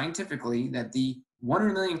determined scientifically that the 1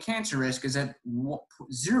 in a million cancer risk is at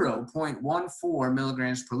 0.14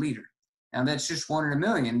 milligrams per liter. Now that's just 1 in a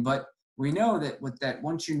million, but we know that with that,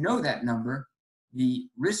 once you know that number, the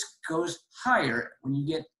risk goes higher when you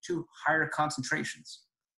get to higher concentrations.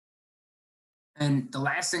 And the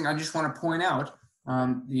last thing I just want to point out,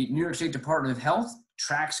 the New York State Department of Health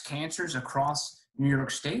tracks cancers across New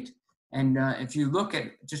York State. And if you look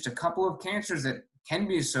at just a couple of cancers that can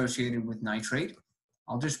be associated with nitrate,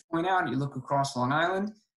 I'll just point out, you look across Long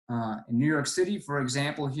Island, in New York City, for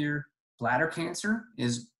example, here, bladder cancer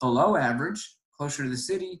is below average, closer to the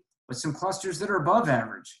city, but some clusters that are above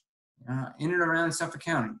average in and around Suffolk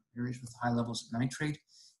County, areas with high levels of nitrate,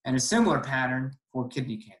 and a similar pattern for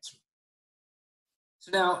kidney cancer.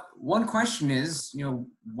 So now, one question is,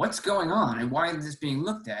 what's going on and why is this being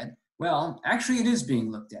looked at? Well, actually, it is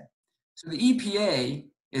being looked at. So the EPA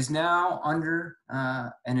is now under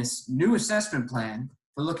a new assessment plan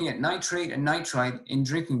for looking at nitrate and nitrite in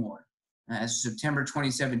drinking water as of September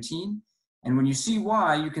 2017. And when you see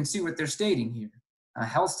why, you can see what they're stating here.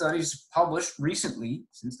 Health studies published recently,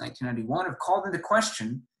 since 1991, have called into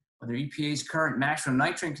question whether EPA's current maximum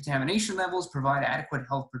nitrate contamination levels provide adequate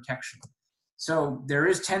health protection. So there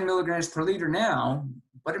is 10 milligrams per liter now,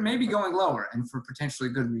 but it may be going lower, and for potentially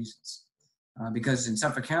good reasons. Because in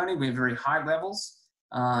Suffolk County, we have very high levels,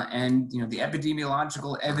 and the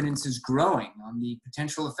epidemiological evidence is growing on the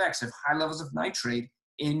potential effects of high levels of nitrate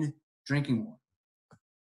in drinking water.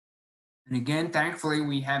 And again, thankfully,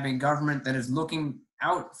 we have a government that is looking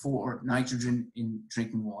out for nitrogen in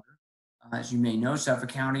drinking water. As you may know, Suffolk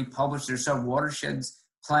County published their sub-watersheds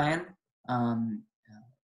plan.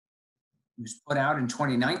 It was put out in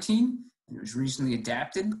 2019, and it was recently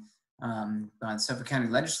adapted by the Suffolk County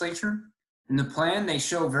Legislature. In the plan, they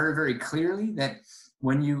show very, very clearly that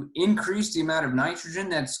when you increase the amount of nitrogen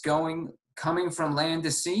that's coming from land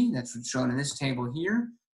to sea, that's what's shown in this table here,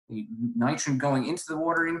 the nitrogen going into the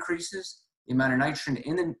water increases, the amount of nitrogen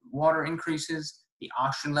in the water increases, the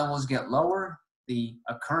oxygen levels get lower, the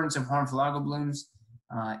occurrence of harmful algal blooms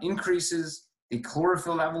increases, the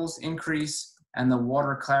chlorophyll levels increase, and the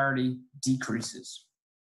water clarity decreases.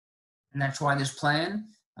 And that's why this plan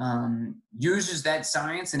uses that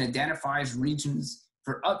science and identifies regions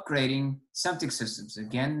for upgrading septic systems.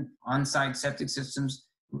 Again, on-site septic systems,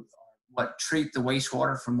 what treat the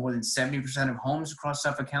wastewater for more than 70% of homes across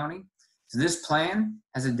Suffolk County. So this plan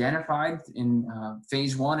has identified in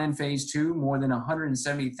phase 1 and phase 2 more than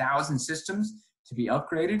 170,000 systems to be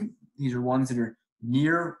upgraded. These are ones that are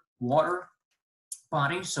near water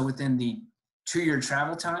bodies, so within the 2-year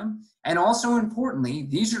travel time. And also importantly,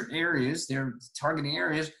 these are areas, they're targeting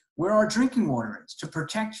areas where our drinking water is to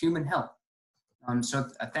protect human health. So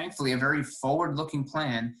thankfully, a very forward-looking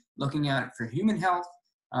plan, looking out for human health,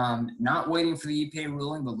 not waiting for the EPA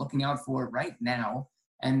ruling, but looking out for it right now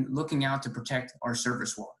and looking out to protect our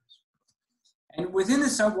surface waters. And within the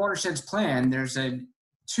sub-watersheds plan, there's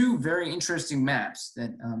two very interesting maps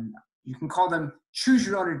that you can call them choose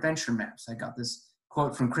your own adventure maps. I got this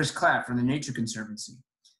quote from Chris Clapp from the Nature Conservancy.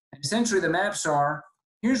 And essentially the maps are,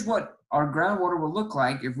 here's what our groundwater will look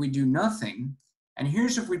like if we do nothing, and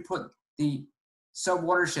here's if we put the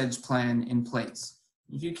sub-watersheds plan in place.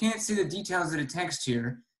 If you can't see the details of the text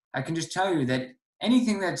here, I can just tell you that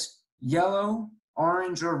anything that's yellow,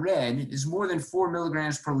 orange, or red is more than 4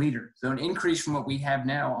 milligrams per liter, so an increase from what we have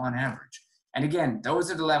now on average. And again,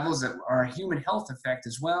 those are the levels that are a human health effect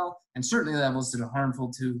as well, and certainly levels that are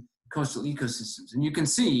harmful to coastal ecosystems. And you can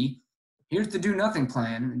see, here's the do nothing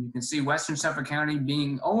plan, and you can see Western Suffolk County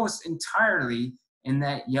being almost entirely in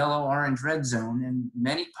that yellow, orange, red zone, and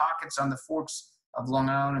many pockets on the forks of Long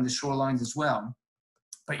Island and the shorelines as well.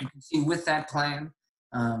 But you can see with that plan,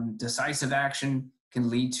 decisive action can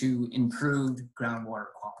lead to improved groundwater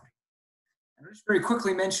quality. And I'll just very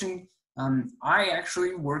quickly mention, I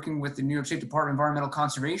actually, working with the New York State Department of Environmental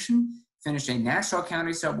Conservation, finished a Nassau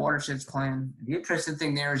County sub-watersheds plan. The interesting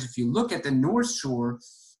thing there is if you look at the north shore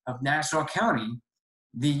of Nassau County,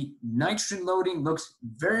 the nitrogen loading looks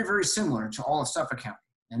very, very similar to all of Suffolk County.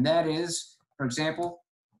 And that is, for example,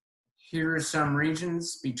 here are some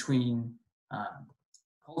regions between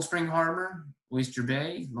Cold Spring Harbor, Oyster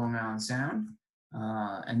Bay, Long Island Sound.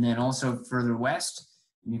 And then also further west,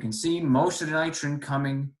 you can see most of the nitrogen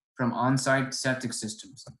coming from on-site septic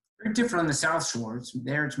systems. Very different on the South Shore.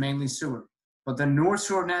 There it's mainly sewer. But the North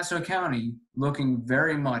Shore of Nassau County looking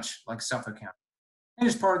very much like Suffolk County. And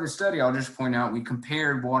as part of the study, I'll just point out, we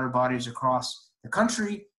compared water bodies across the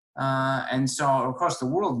country and saw, across the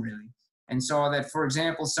world really, and saw that, for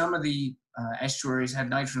example, some of the estuaries had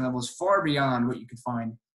nitrogen levels far beyond what you could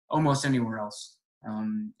find almost anywhere else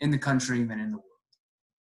in the country and in the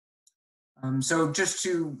world. So just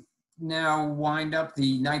to now wind up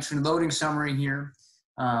the nitrogen loading summary here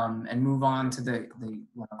and move on to the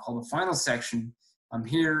what I'll call the final section.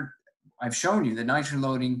 Here I've shown you that nitrogen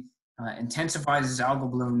loading intensifies as algal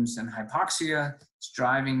blooms and hypoxia. It's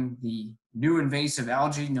driving the new invasive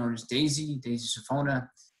algae known as Daisy siphona.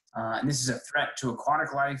 And this is a threat to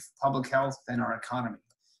aquatic life, public health, and our economy.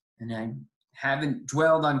 And I haven't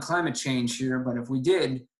dwelled on climate change here, but if we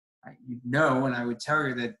did, you'd know, and I would tell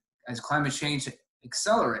you that as climate change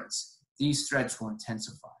accelerates, these threats will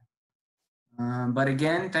intensify. But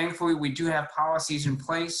again, thankfully, we do have policies in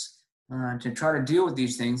place to try to deal with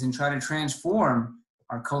these things and try to transform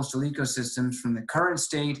our coastal ecosystems from the current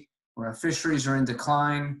state where our fisheries are in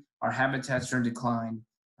decline, our habitats are in decline,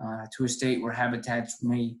 to a state where habitats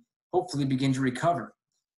may hopefully begin to recover.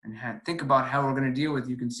 And think about how we're going to deal with,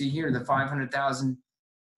 you can see here, the 500,000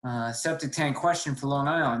 septic tank question for Long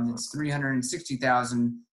Island. It's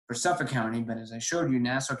 360,000 for Suffolk County, but as I showed you,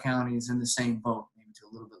 Nassau County is in the same boat, maybe to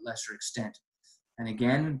a little bit lesser extent. And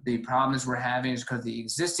again, the problems we're having is because the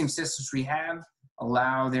existing systems we have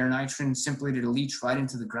allow their nitrogen simply to leach right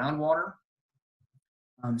into the groundwater.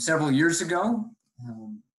 Several years ago,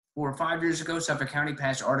 4 or 5 years ago, Suffolk County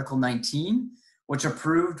passed Article 19, which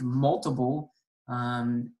approved multiple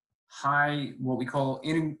what we call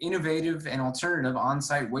innovative and alternative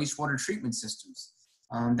on-site wastewater treatment systems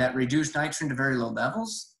that reduce nitrogen to very low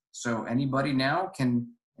levels. So anybody now can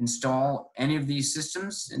install any of these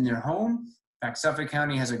systems in their home. In fact, Suffolk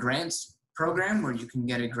County has a grants program where you can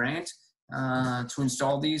get a grant to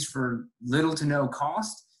install these for little to no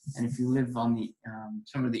cost. And if you live on the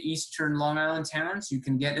some of the eastern Long Island towns, you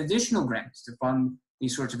can get additional grants to fund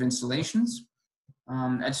these sorts of installations.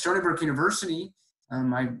 At Stony Brook University,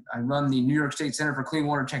 I run the New York State Center for Clean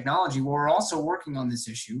Water Technology, where we're also working on this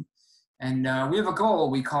issue. And we have a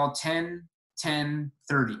goal we call 10, 10,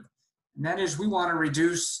 30. And that is we want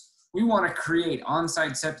to create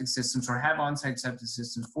on-site septic systems or have on-site septic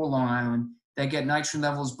systems for Long Island that get nitrogen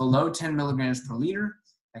levels below 10 milligrams per liter,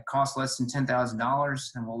 that cost less than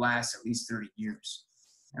 $10,000 and will last at least 30 years.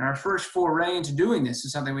 And our first foray into doing this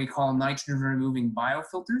is something we call nitrogen removing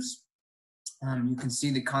biofilters. You can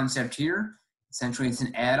see the concept here. Essentially, it's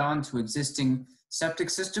an add-on to existing septic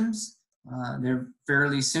systems. They're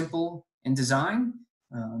fairly simple in design.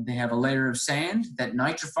 They have a layer of sand that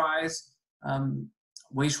nitrifies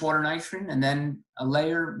wastewater nitrogen, and then a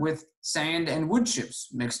layer with sand and wood chips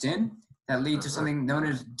mixed in that lead to something known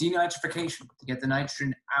as denitrification to get the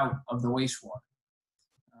nitrogen out of the wastewater.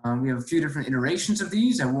 We have a few different iterations of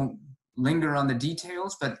these. I won't linger on the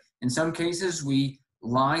details, but in some cases, we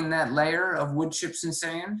line that layer of wood chips and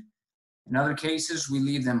sand. In other cases, we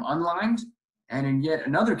leave them unlined. And in yet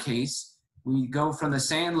another case, we go from the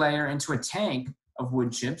sand layer into a tank of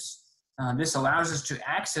wood chips. This allows us to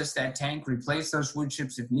access that tank, replace those wood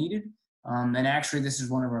chips if needed. And actually, this is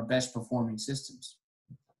one of our best performing systems.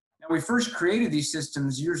 Now, we first created these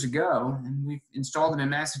systems years ago, and we've installed them in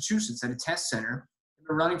Massachusetts at a test center. They've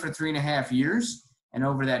been running for 3.5 years. And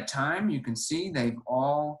over that time, you can see they've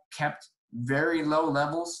all kept very low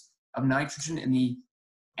levels of nitrogen in the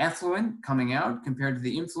effluent coming out compared to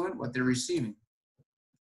the influent, what they're receiving.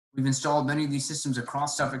 We've installed many of these systems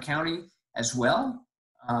across Suffolk County as well.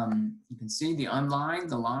 You can see the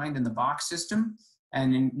unlined, the lined, and the box system.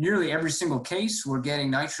 And in nearly every single case, we're getting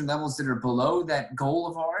nitrogen levels that are below that goal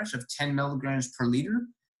of ours of 10 milligrams per liter.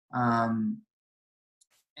 And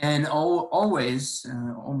almost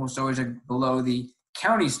always below the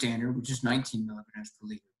county standard, which is 19 milligrams per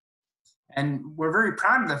liter. And we're very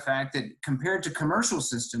proud of the fact that compared to commercial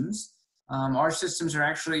systems, our systems are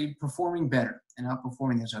actually performing better and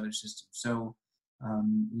outperforming those other systems. So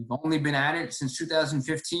we've only been at it since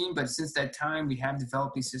 2015, but since that time, we have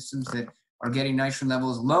developed these systems that are getting nitrogen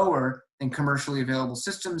levels lower than commercially available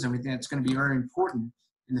systems, and we think that's going to be very important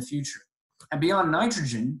in the future. And beyond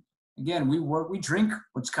nitrogen, again, we drink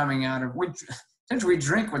what's coming out of, essentially we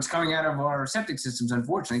drink what's coming out of our septic systems,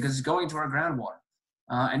 unfortunately, because it's going to our groundwater.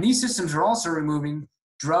 And these systems are also removing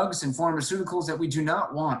drugs and pharmaceuticals that we do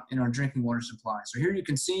not want in our drinking water supply. So here you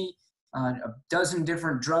can see a dozen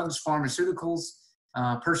different drugs, pharmaceuticals,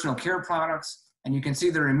 personal care products And you can see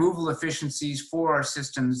the removal efficiencies for our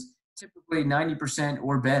systems, typically 90%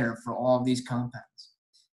 or better for all of these compounds.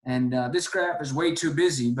 And this graph is way too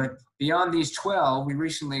busy, but beyond these 12, we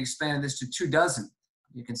recently expanded this to 24.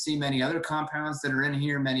 You can see many other compounds that are in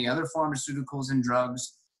here, many other pharmaceuticals and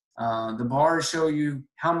drugs. The bars show you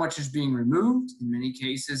how much is being removed. In many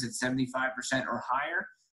cases, it's 75% or higher.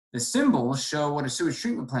 The symbols show what a sewage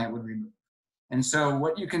treatment plant would remove. And so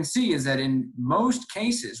what you can see is that in most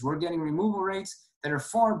cases, we're getting removal rates that are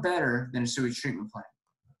far better than a sewage treatment plant.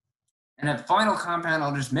 And a final compound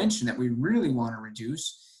I'll just mention that we really want to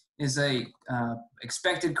reduce is a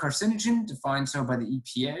expected carcinogen, defined so by the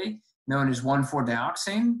EPA, known as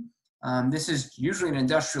 1,4-dioxane. This is usually an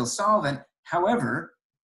industrial solvent. However,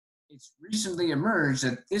 it's recently emerged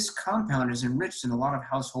that this compound is enriched in a lot of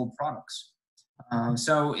household products.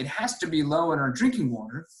 So it has to be low in our drinking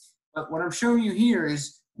water. But what I'm showing you here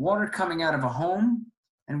is water coming out of a home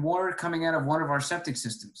and water coming out of one of our septic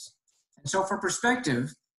systems. And so for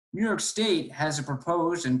perspective, New York State has a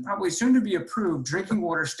proposed and probably soon to be approved drinking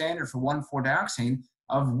water standard for 1,4-dioxane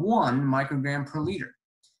of 1 microgram per liter.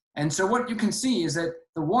 And so what you can see is that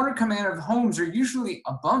the water coming out of homes are usually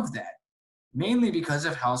above that, mainly because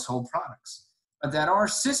of household products, but that our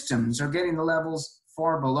systems are getting the levels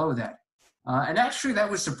far below that. And actually that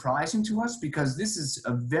was surprising to us because this is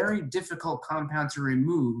a very difficult compound to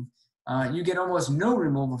remove. You get almost no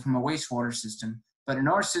removal from a wastewater system, but in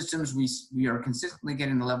our systems, we are consistently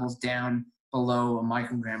getting the levels down below a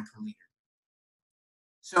microgram per liter.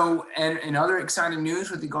 So, and in other exciting news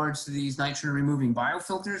with regards to these nitrogen removing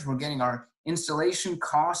biofilters, we're getting our installation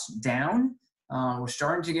costs down. We're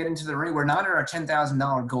starting to get into the ring. We're not at our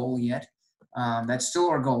 $10,000 goal yet. That's still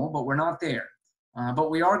our goal, but we're not there.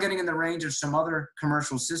 But we are getting in the range of some other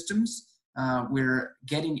commercial systems. We're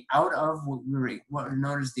getting out of what are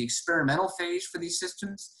known as the experimental phase for these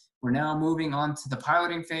systems. We're now moving on to the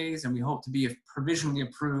piloting phase, and we hope to be provisionally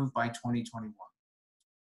approved by 2021.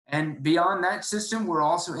 And beyond that system, we're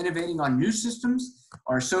also innovating on new systems.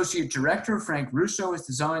 Our associate director, Frank Russo, has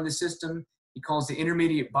designed the system he calls the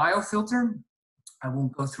intermediate biofilter. I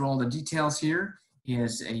won't go through all the details here. He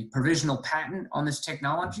has a provisional patent on this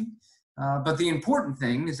technology. But the important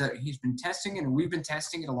thing is that he's been testing it, and we've been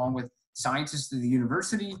testing it along with scientists at the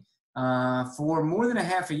university for more than a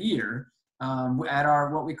half a year at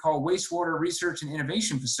our what we call wastewater research and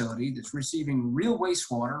innovation facility that's receiving real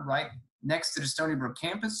wastewater right next to the Stony Brook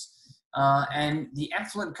campus. And the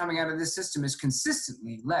effluent coming out of this system is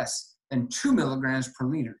consistently less than 2 milligrams per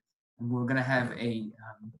liter. And we're going to have a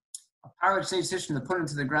pilot stage system to put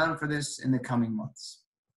into the ground for this in the coming months.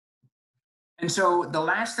 And so the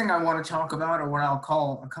last thing I want to talk about are what I'll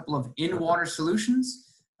call a couple of in-water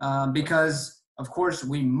solutions, because of course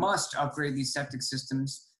we must upgrade these septic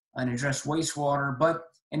systems and address wastewater, but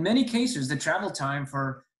in many cases the travel time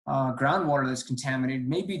for groundwater that's contaminated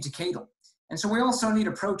may be decadal. And so we also need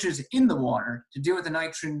approaches in the water to deal with the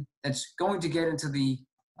nitrogen that's going to get into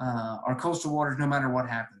our coastal waters no matter what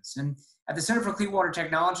happens. And at the Center for Clean Water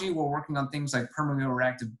Technology, we're working on things like permeable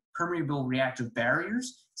reactive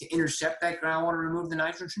barriers to intercept that groundwater, remove the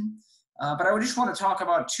nitrogen. But I would just want to talk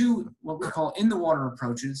about two what we call in the water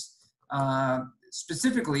approaches.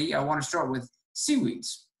 Specifically, I want to start with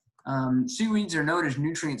seaweeds. Seaweeds are known as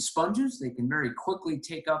nutrient sponges. They can very quickly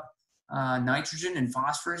take up nitrogen and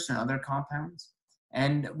phosphorus and other compounds.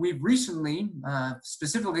 And we've recently,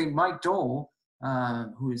 specifically Mike Dole,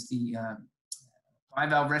 who is the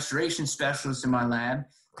bivalve restoration specialist in my lab,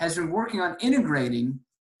 has been working on integrating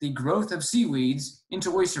the growth of seaweeds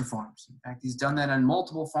into oyster farms. In fact, he's done that on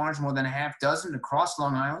multiple farms, more than a half dozen across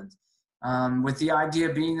Long Island, with the idea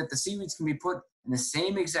being that the seaweeds can be put in the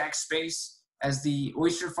same exact space as the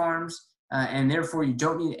oyster farms, and therefore you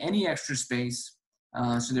don't need any extra space.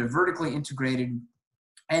 So they're vertically integrated,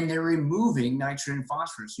 and they're removing nitrogen and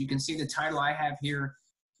phosphorus. So you can see the title I have here,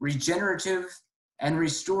 regenerative and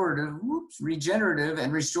restorative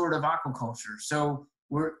aquaculture. So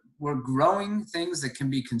we're growing things that can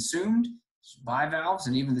be consumed, bivalves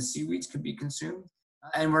and even the seaweeds can be consumed,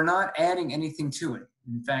 and we're not adding anything to it.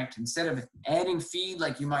 In fact, instead of adding feed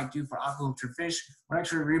like you might do for aquaculture fish, we're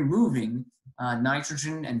actually removing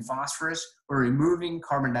nitrogen and phosphorus. We're removing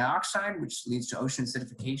carbon dioxide, which leads to ocean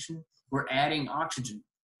acidification. We're adding oxygen.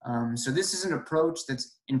 So this is an approach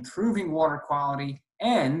that's improving water quality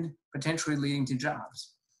and potentially leading to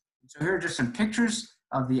jobs. So here are just some pictures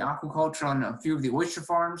of the aquaculture on a few of the oyster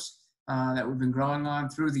farms that we've been growing on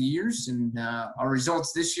through the years. And our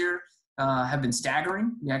results this year have been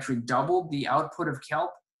staggering. We actually doubled the output of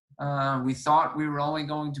kelp. We thought we were only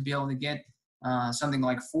going to be able to get something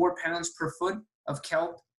like 4 pounds per foot of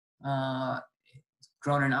kelp.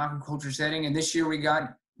 grown in aquaculture setting. And this year we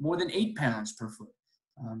got more than 8 pounds per foot.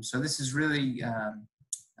 So this is really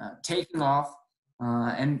taking off.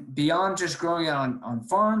 And beyond just growing it on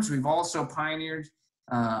farms, we've also pioneered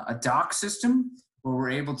a dock system where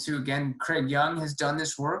we're able to, again, Craig Young has done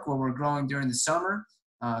this work where we're growing during the summer,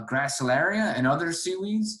 gracilaria and other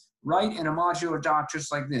seaweeds, right in a modular dock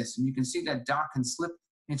just like this. And you can see that dock can slip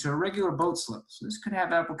into a regular boat slip. So this could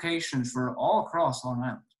have applications for all across Long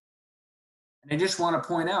Island. And I just want to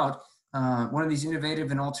point out, one of these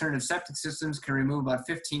innovative and alternative septic systems can remove about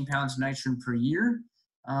 15 pounds of nitrogen per year.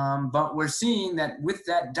 But we're seeing that with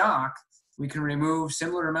that dock, we can remove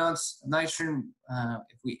similar amounts of nitrogen.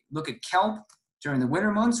 If we look at kelp during the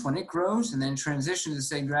winter months when it grows and then transition to,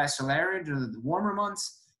 say, gracilaria during the warmer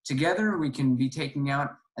months, together we can be taking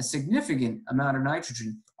out a significant amount of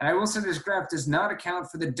nitrogen. And I will say this graph does not account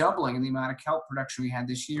for the doubling in the amount of kelp production we had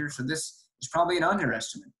this year. So this is probably an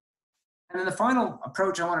underestimate. And then the final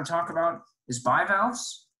approach I want to talk about is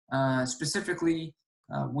bivalves. Specifically,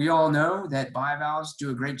 we all know that bivalves do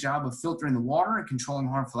a great job of filtering the water and controlling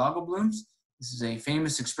harmful algal blooms. This is a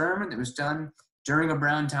famous experiment that was done during a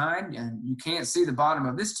brown tide, and you can't see the bottom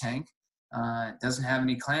of this tank. It doesn't have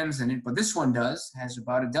any clams in it, but this one does. It has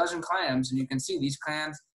about a dozen clams, and you can see these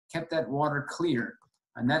clams kept that water clear.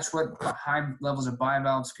 And that's what high levels of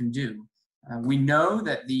bivalves can do. We know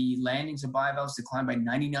that the landings of bivalves declined by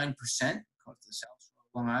 99% across the south shore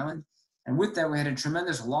of Long Island. And with that, we had a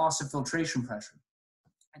tremendous loss of filtration pressure.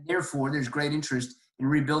 And therefore, there's great interest in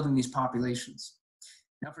rebuilding these populations.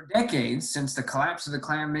 Now, for decades, since the collapse of the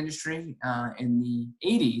clam industry in the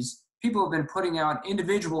 80s, people have been putting out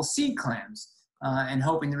individual seed clams and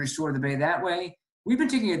hoping to restore the bay that way. We've been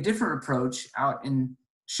taking a different approach out in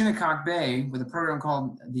Shinnecock Bay with a program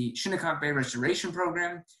called the Shinnecock Bay Restoration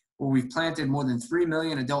Program, where we've planted more than 3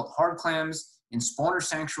 million adult hard clams in spawner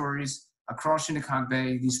sanctuaries across Shinnecock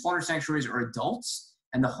Bay. These spawner sanctuaries are adults,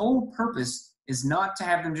 and the whole purpose is not to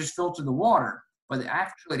have them just filter the water, but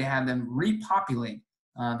actually to have them repopulate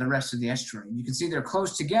the rest of the estuary. You can see they're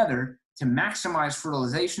close together to maximize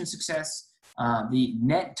fertilization success. The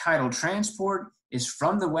net tidal transport is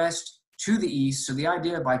from the west to the east. So the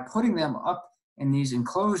idea by putting them up in these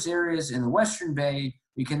enclosed areas in the Western Bay,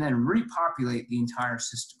 we can then repopulate the entire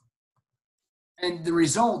system. And the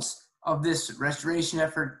results of this restoration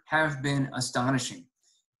effort have been astonishing.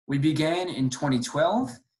 We began in 2012,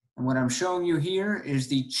 and what I'm showing you here is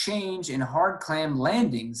the change in hard clam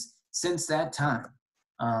landings since that time.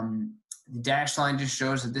 The dashed line just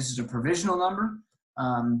shows that this is a provisional number,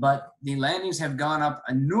 but the landings have gone up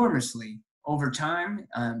enormously over time,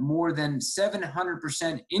 more than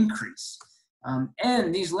 700% increase.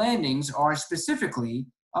 And these landings are specifically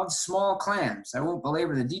of small clams. I won't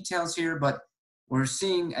belabor the details here, but we're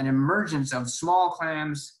seeing an emergence of small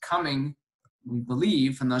clams coming, we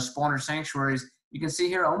believe, from those spawner sanctuaries. You can see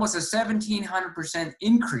here almost a 1,700%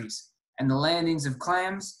 increase in the landings of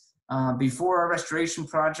clams. Before our restoration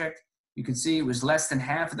project, you can see it was less than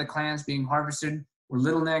half of the clams being harvested were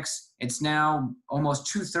little necks. It's now almost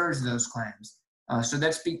 2/3 of those clams. So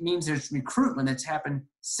that means there's recruitment that's happened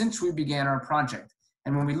since we began our project.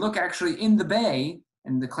 And when we look actually in the bay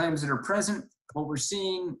and the clams that are present, what we're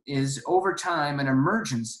seeing is over time an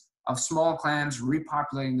emergence of small clams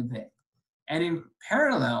repopulating the bay. And in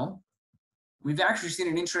parallel, we've actually seen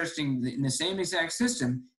an interesting, in the same exact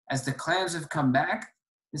system, as the clams have come back,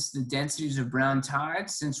 this is the densities of brown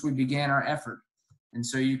tides since we began our effort. And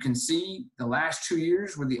so you can see the last 2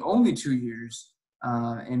 years were the only 2 years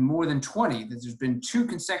in more than 20 that there's been 2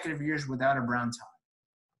 consecutive years without a brown tide.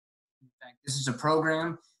 In fact, this is a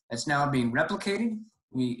program that's now being replicated.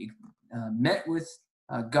 We met with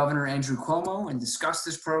Governor Andrew Cuomo and discussed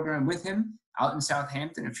this program with him out in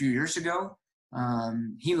Southampton a few years ago.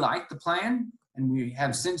 He liked the plan, and we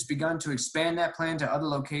have since begun to expand that plan to other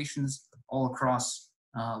locations all across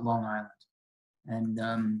Long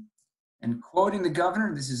Island. And quoting the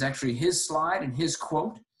governor, this is actually his slide and his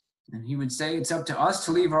quote, and he would say, "It's up to us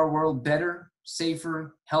to leave our world better,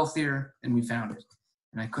 safer, healthier than we found it."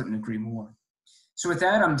 And I couldn't agree more. So with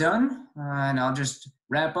that, I'm done, and I'll just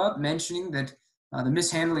wrap up mentioning that the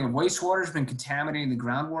mishandling of wastewater has been contaminating the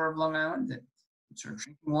groundwater of Long Island, that it's our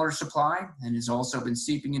drinking water supply, and has also been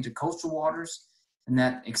seeping into coastal waters, and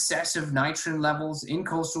that excessive nitrogen levels in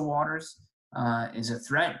coastal waters is a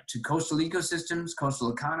threat to coastal ecosystems,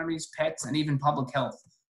 coastal economies, pets, and even public health.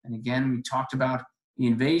 And again, we talked about the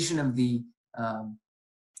invasion of the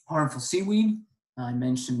harmful seaweed. I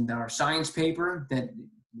mentioned our science paper that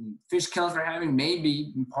the fish kills we're having may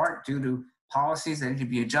be in part due to policies that need to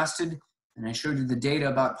be adjusted. And I showed you the data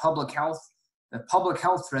about public health, the public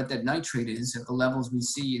health threat that nitrate is at the levels we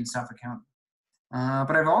see in Suffolk County.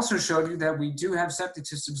 But I've also showed you that we do have septic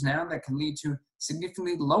systems now that can lead to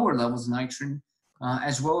significantly lower levels of nitrogen,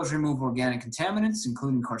 as well as remove organic contaminants,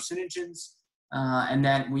 including carcinogens, and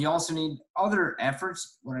that we also need other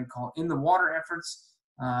efforts, what I call in the water efforts,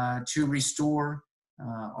 to restore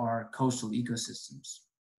our coastal ecosystems.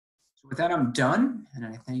 So with that, I'm done, and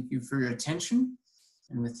I thank you for your attention.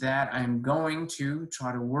 And with that, I'm going to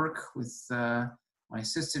try to work with my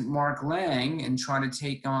assistant, Mark Lang, and try to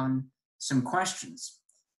take on some questions.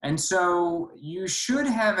 And so you should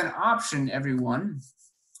have an option, everyone.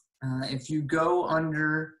 If you go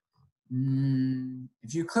under,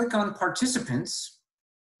 if you click on participants,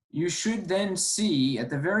 you should then see at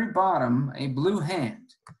the very bottom a blue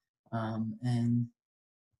hand. And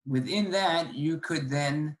within that, you could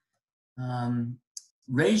then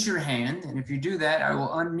raise your hand. And if you do that, I will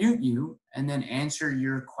unmute you and then answer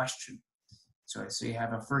your question. So you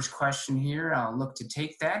have a first question here. I'll look to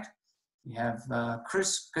take that. We have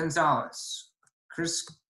Chris Gonzalez. Chris,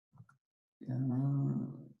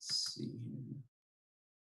 let's see here.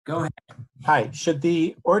 Go ahead. Hi, should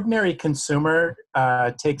the ordinary consumer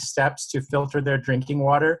take steps to filter their drinking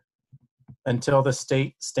water until the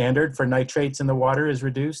state standard for nitrates in the water is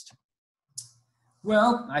reduced?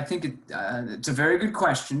 Well, I think it's a very good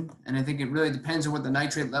question. And I think it really depends on what the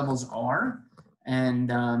nitrate levels are.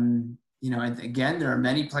 And, you know, again, there are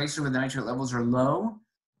many places where the nitrate levels are low.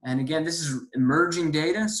 And again, this is emerging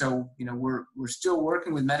data. So, you know, we're still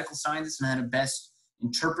working with medical scientists on how to best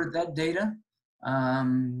interpret that data.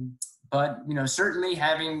 But, you know, certainly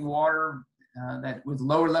having water that with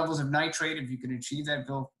lower levels of nitrate, if you can achieve that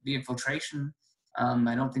via filtration,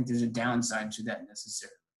 I don't think there's a downside to that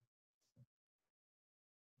necessarily.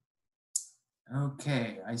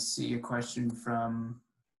 Okay, I see a question from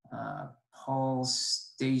Paul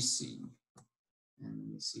Stacy. And let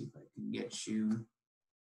me see if I can get you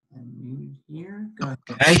unmuted here. Go ahead.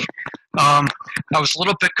 Okay. I was a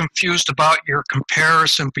little bit confused about your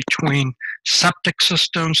comparison between septic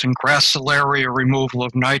systems and gracilaria removal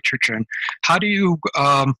of nitrogen. How do you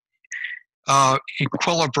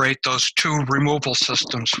equilibrate those two removal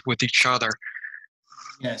systems with each other?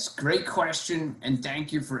 Yes, great question, and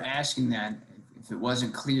thank you for asking that. If it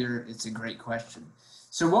wasn't clear, it's a great question.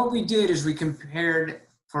 So what we did is we compared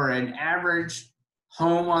for an average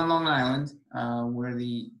home on Long Island, where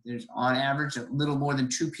there's on average a little more than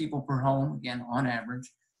 2 people per home, again, on average.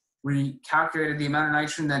 We calculated the amount of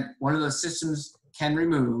nitrogen that one of those systems can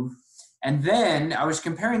remove. And then I was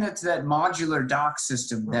comparing that to that modular dock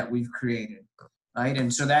system that we've created, right?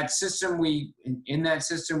 And so that system, in that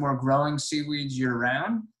system, we're growing seaweeds year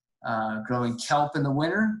round, growing kelp in the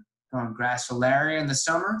winter, growing gracilaria in the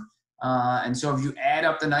summer. And so if you add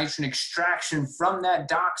up the nitrogen extraction from that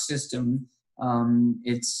dock system,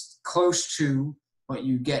 it's close to what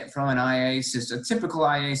you get from an IA system, a typical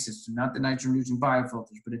IA system, not the nitrogen-reducing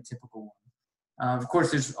biofilters, but a typical one. Of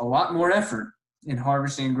course, there's a lot more effort in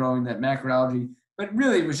harvesting and growing that macroalgae, but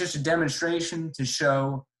really it was just a demonstration to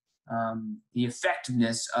show the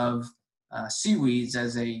effectiveness of seaweeds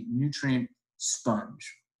as a nutrient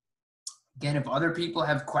sponge. Again, if other people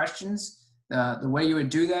have questions, the way you would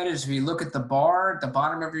do that is if you look at the bar at the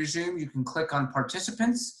bottom of your Zoom, you can click on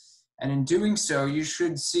participants. And in doing so, you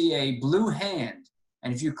should see a blue hand.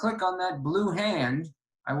 And if you click on that blue hand,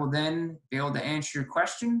 I will then be able to answer your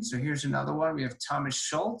question. So here's another one. We have Thomas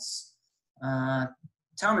Schultz.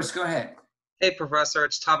 Thomas, go ahead. Hey, Professor.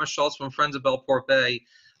 It's Thomas Schultz from Friends of Belport Bay.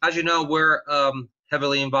 As you know, we're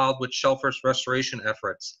heavily involved with shellfish restoration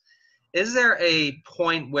efforts. Is there a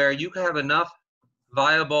point where you can have enough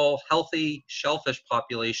viable, healthy shellfish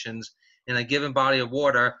populations in a given body of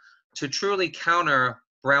water to truly counter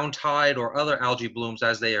brown tide or other algae blooms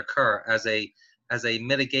as they occur, as a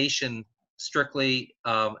mitigation, strictly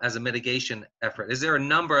as a mitigation effort? Is there a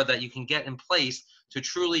number that you can get in place to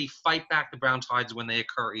truly fight back the brown tides when they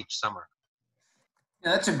occur each summer?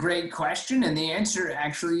 Yeah, that's a great question, and the answer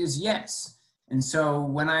actually is yes. And so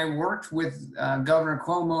when I worked with Governor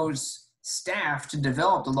Cuomo's staff to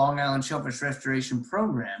develop the Long Island Shellfish Restoration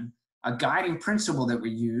Program, a guiding principle that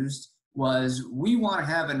we used was we want to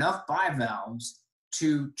have enough bivalves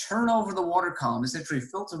to turn over the water column, essentially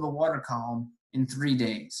filter the water column in 3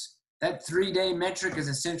 days. That 3-day metric has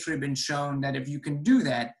essentially been shown that if you can do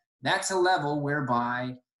that, that's a level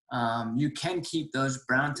whereby you can keep those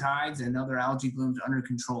brown tides and other algae blooms under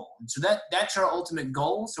control. And so that's our ultimate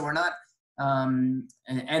goal. So we're not, so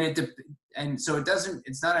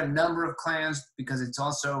it's not a number of clams because it's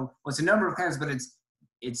also, well, it's a number of clams, but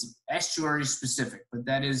it's estuary specific, but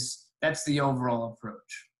that's the overall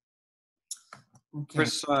approach. Okay.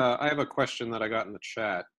 Chris, I have a question that I got in the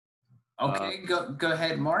chat. Okay, go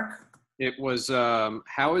ahead, Mark. It was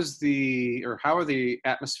how are the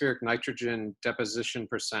atmospheric nitrogen deposition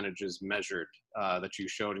percentages measured that you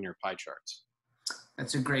showed in your pie charts?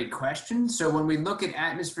 That's a great question. So when we look at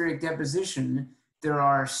atmospheric deposition, there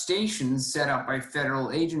are stations set up by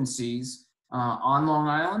federal agencies on Long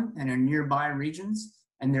Island and in nearby regions,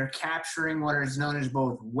 and they're capturing what is known as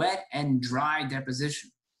both wet and dry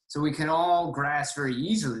deposition. So we can all grasp very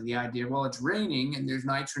easily the idea, well, it's raining and there's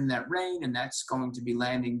nitrogen in that rain, and that's going to be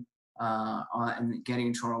landing and getting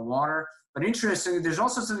into our water. But interestingly, there's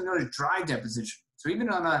also something known as dry deposition. So even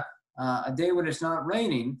on a day when it's not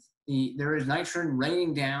raining, there is nitrogen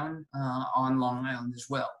raining down on Long Island as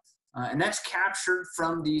well. And that's captured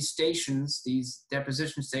from these stations, these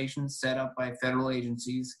deposition stations set up by federal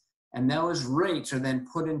agencies. And those rates are then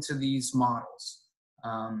put into these models.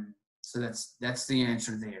 So that's the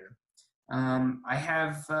answer there. I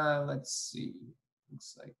have, let's see,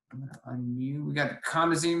 looks like I'm gonna unmute. We got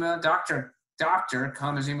Kamazima, Dr.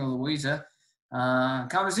 Kamazima Louisa.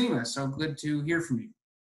 Kamazima, so good to hear from you.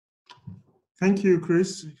 Thank you,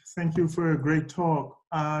 Chris. Thank you for a great talk.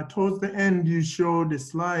 Towards the end, you showed a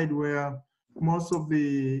slide where most of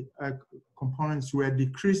the components were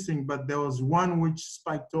decreasing, but there was one which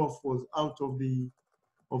spiked off, was out of the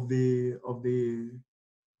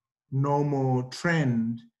normal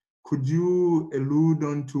trend. Could you allude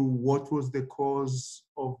on to what was the cause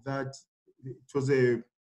of that? It was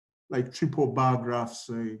like triple bar graphs,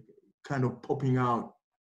 kind of popping out,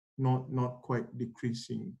 not quite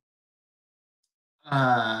decreasing.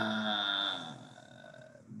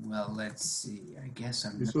 Well, let's see. I guess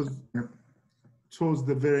I'm. This was towards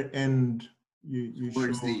the very end. You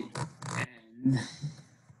Towards showed. the end.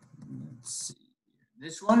 Let's see.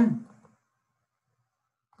 This one?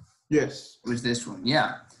 Yes. It was this one?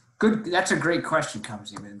 Yeah. Good. That's a great question,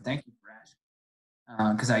 Kamazima. Thank you for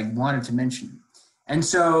asking. Because I wanted to mention it. And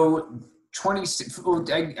so 26.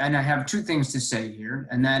 And I have two things to say here,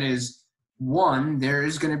 and that is, one, there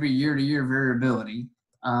is going to be year-to-year variability.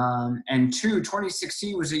 And two,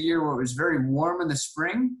 2016 was a year where it was very warm in the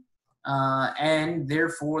spring, and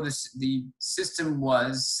therefore the system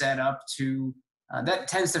was set up to, that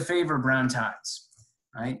tends to favor brown tides,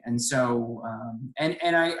 right? And so,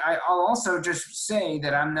 I'll also just say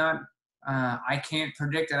that I'm not, I can't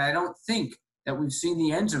predict, and I don't think that we've seen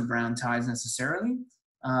the ends of brown tides necessarily.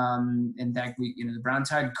 In fact, the brown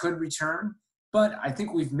tide could return. But I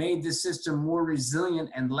think we've made this system more resilient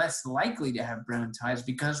and less likely to have brown tides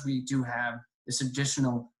because we do have this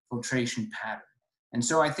additional filtration pattern. And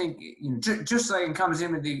so I think, just like in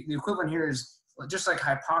Kamazima, the equivalent here is just like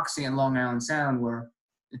hypoxia in Long Island Sound, where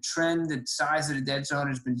the trend, the size of the dead zone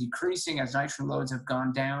has been decreasing as nitrogen loads have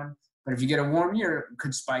gone down. But if you get a warm year, it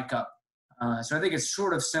could spike up. So I think it's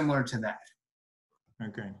sort of similar to that.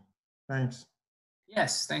 Okay, thanks.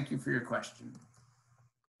 Yes, thank you for your question.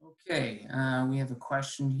 Okay, we have a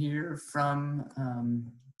question here from,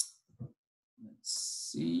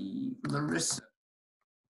 let's see, Larissa.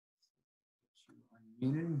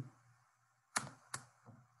 Unmuted.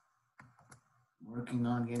 Working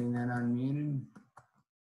on getting that unmuted.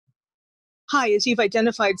 Hi, as you've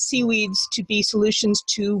identified seaweeds to be solutions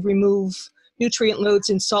to remove nutrient loads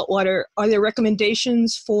in saltwater, are there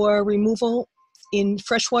recommendations for removal in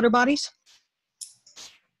freshwater bodies?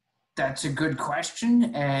 That's a good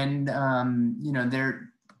question, and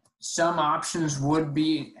some options would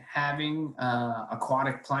be having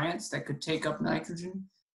aquatic plants that could take up nitrogen.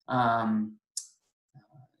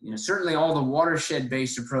 Certainly all the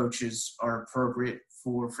watershed-based approaches are appropriate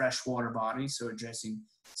for freshwater bodies, so addressing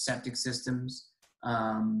septic systems.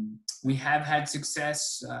 We have had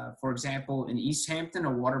success, for example, in East Hampton, a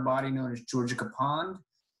water body known as Georgica Pond.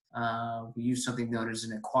 We use something known as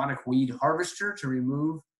an aquatic weed harvester to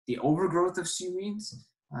remove the overgrowth of seaweeds.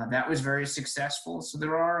 That was very successful. So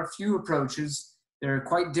there are a few approaches. They're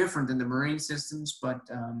quite different than the marine systems, but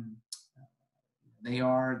they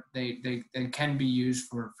can be used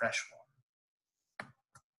for freshwater.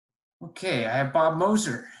 Okay, I have Bob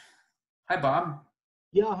Moser. Hi, Bob.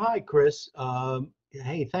 Yeah, hi, Chris.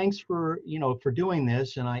 Hey, thanks for doing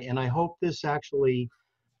this, and I hope this actually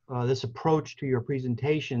this approach to your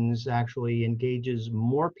presentations actually engages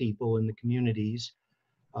more people in the communities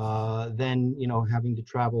than having to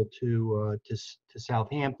travel to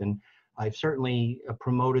Southampton. I've certainly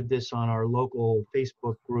promoted this on our local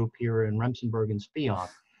Facebook group here in Remsenburg and Spion.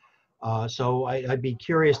 So I'd be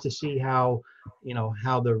curious to see how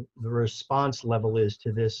the response level is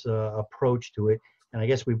to this approach to it. And I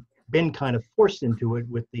guess we've been kind of forced into it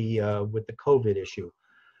with the COVID issue.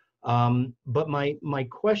 But my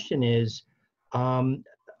question is, I'm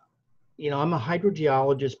a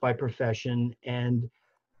hydrogeologist by profession, and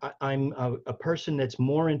I'm a person that's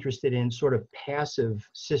more interested in sort of passive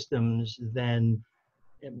systems than,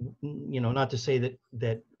 not to say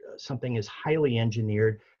that something is highly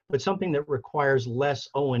engineered, but something that requires less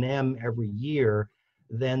O&M every year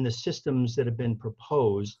than the systems that have been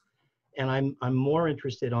proposed. And I'm more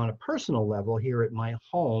interested on a personal level here at my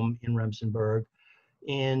home in Remsenburg,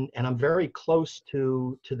 and I'm very close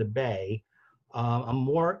to the bay. I'm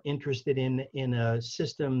more interested in a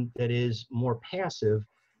system that is more passive,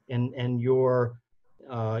 and your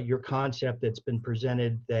concept that's been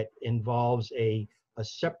presented that involves a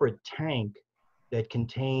separate tank that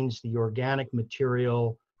contains the organic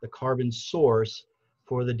material, the carbon source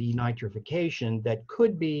for the denitrification that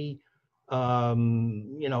could be,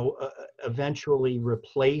 eventually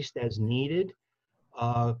replaced as needed,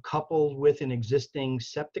 coupled with an existing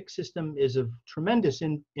septic system, is of tremendous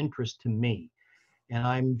interest to me. And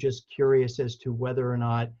I'm just curious as to whether or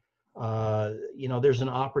not, there's an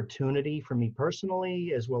opportunity for me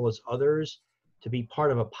personally, as well as others, to be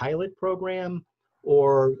part of a pilot program,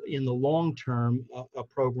 or in the long term, a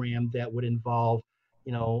program that would involve,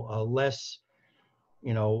 a less,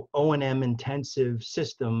 O&M intensive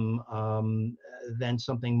system than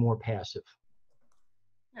something more passive.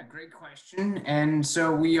 Yeah, great question. And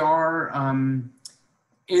so we are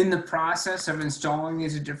in the process of installing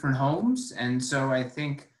these at different homes. And so I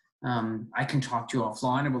think I can talk to you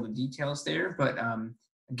offline about the details there. But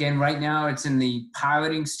again, right now it's in the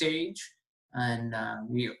piloting stage. And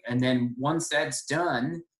then once that's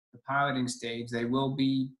done, the piloting stage, they will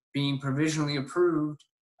be being provisionally approved.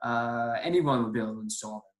 Anyone will be able to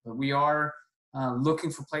install them. But we are looking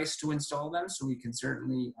for places to install them, so we can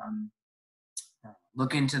certainly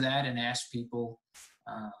look into that and ask people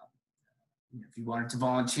if you wanted to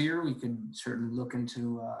volunteer. We could certainly look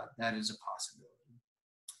into that as a possibility.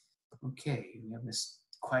 Okay, we have this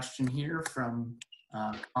question here from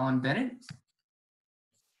Colin Bennett.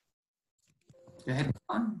 Go ahead,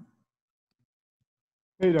 Colin.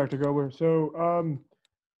 Hey, Dr. Gobler. So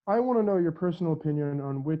I want to know your personal opinion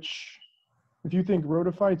on if you think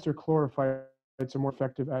rhodophytes or chlorophytes are more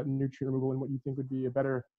effective at nutrient removal, and what you think would be a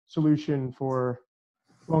better solution for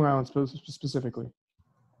Long Island specifically.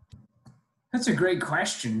 That's a great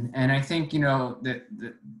question. And I think,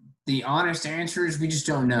 the honest answer is we just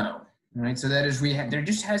don't know, right? So that is, there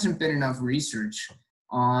just hasn't been enough research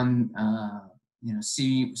on,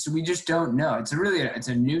 so we just don't know. It's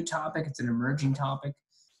a new topic. It's an emerging topic.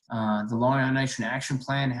 The Long Island Nitrogen Action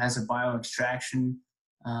Plan has a bioextraction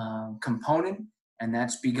component, and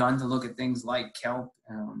that's begun to look at things like kelp.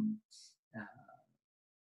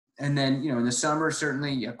 And then, in the summer,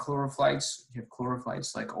 certainly you have chlorophytes. You have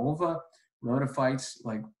chlorophytes like ulva, rhodophytes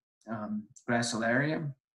like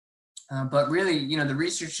gracilaria. But really, the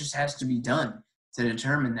research just has to be done to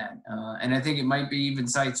determine that. And I think it might be even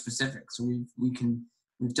site specific. So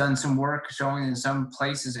we've done some work showing in some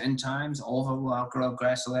places and times ulva will outgrow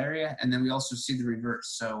gracilaria, and then we also see the reverse.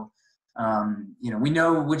 So, we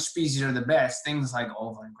know which species are the best, things like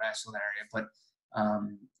ulva and gracilaria, but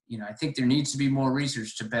I think there needs to be more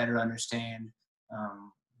research to better understand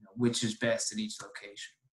which is best at each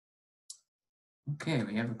location. Okay,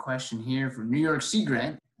 we have a question here from New York Sea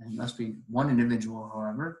Grant. It must be one individual,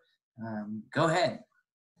 however. Go ahead.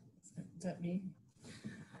 Is that me?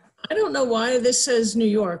 I don't know why this says New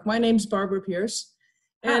York. My name's Barbara Pierce.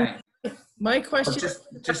 And Hi. My question—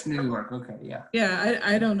 just New York, okay, yeah. Yeah,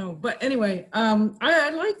 I don't know. But anyway, I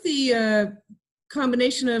like the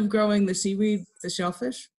combination of growing the seaweed, the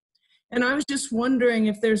shellfish. And I was just wondering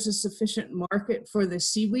if there's a sufficient market for the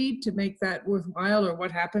seaweed to make that worthwhile, or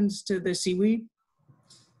what happens to the seaweed?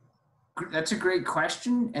 That's a great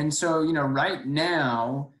question. And so, right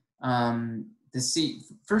now,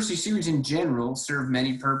 firstly, seaweeds in general serve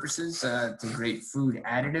many purposes. It's a great food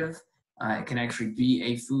additive. It can actually be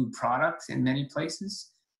a food product in many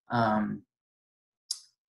places.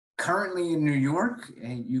 Currently in New York,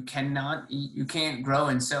 you can't grow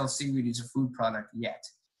and sell seaweed as a food product yet.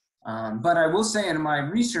 But I will say in my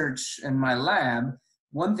research in my lab,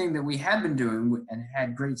 one thing that we have been doing and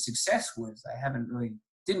had great success with,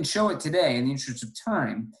 didn't show it today in the interest of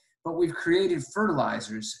time, but we've created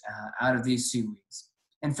fertilizers out of these seaweeds.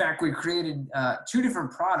 In fact, we've created 2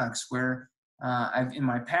 different products where in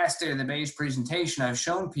my past State of the Bays presentation, I've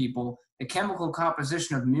shown people the chemical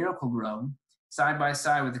composition of Miracle-Gro side by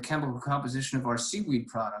side with the chemical composition of our seaweed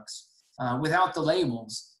products without the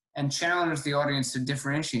labels, and challenge the audience to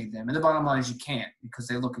differentiate them. And the bottom line is you can't, because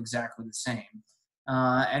they look exactly the same.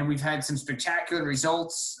 And we've had some spectacular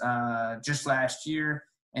results just last year,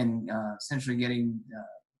 and essentially getting,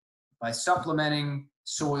 by supplementing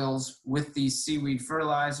soils with these seaweed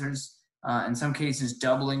fertilizers, in some cases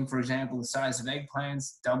doubling, for example, the size of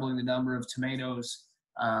eggplants, doubling the number of tomatoes,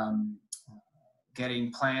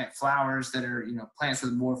 getting flowers that are, plants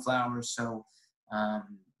with more flowers. So,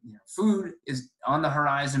 food is on the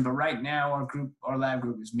horizon, but right now our lab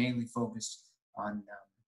group is mainly focused on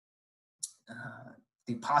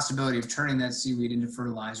the possibility of turning that seaweed into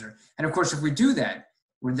fertilizer. And of course, if we do that,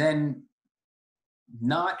 we're then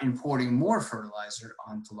not importing more fertilizer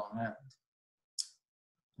onto Long Island.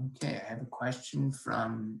 Okay, I have a question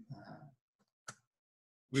from...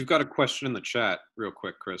 We've got a question in the chat real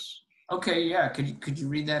quick, Chris. Okay, yeah, could you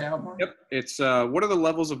read that out more? Yep, it's what are the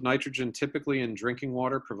levels of nitrogen typically in drinking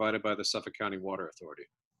water provided by the Suffolk County Water Authority?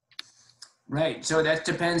 Right, so that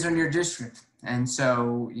depends on your district. And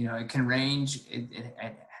so, it can range,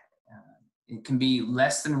 it can be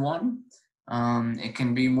less than 1. It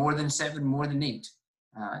can be more than 7, more than 8.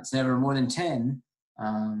 It's never more than 10,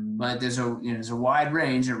 but there's a wide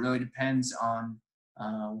range. It really depends on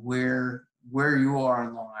where you are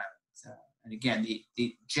on Long Island. And again,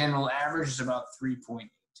 the general average is about 3.8.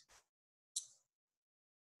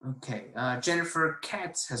 Okay, Jennifer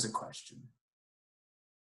Katz has a question.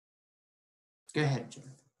 Go ahead,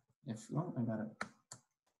 Jennifer. I gotta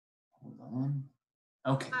hold on.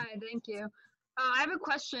 Okay. Hi, thank you. I have a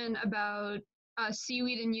question about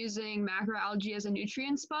seaweed and using macroalgae as a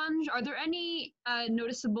nutrient sponge. Are there any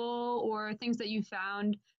noticeable or things that you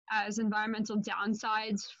found as environmental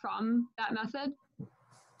downsides from that method?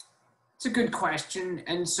 It's a good question.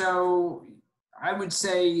 And so I would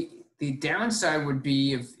say the downside would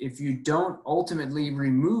be if you don't ultimately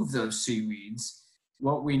remove those seaweeds.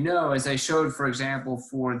 What we know, as I showed, for example,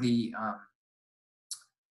 for the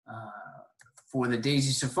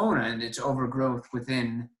Daisy siphona and its overgrowth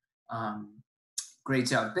within Great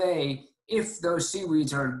South Bay, if those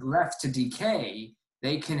seaweeds are left to decay,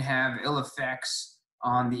 they can have ill effects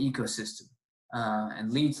on the ecosystem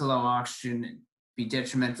and lead to low oxygen, be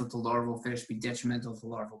detrimental to larval fish, be detrimental to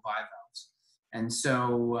larval bivalves. And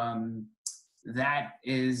so that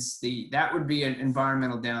would be an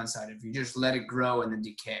environmental downside if you just let it grow and then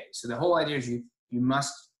decay. So the whole idea is you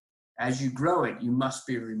must, as you grow it, you must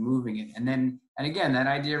be removing it. And again, that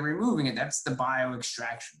idea of removing it, that's the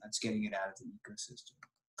bio-extraction. That's getting it out of the ecosystem.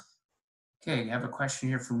 Okay, I have a question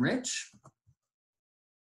here from Rich.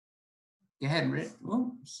 Go ahead, Rich.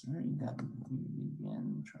 Oh, sorry, you got me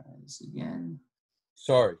again. Try this again.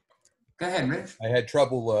 Sorry. Go ahead, Rich. I had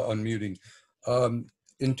trouble unmuting.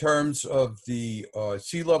 In terms of the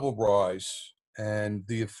sea level rise and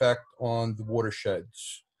the effect on the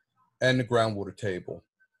watersheds and the groundwater table,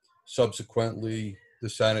 subsequently the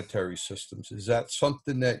sanitary systems, is that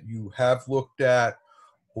something that you have looked at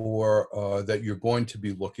or that you're going to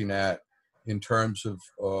be looking at in terms of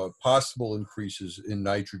possible increases in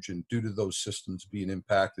nitrogen due to those systems being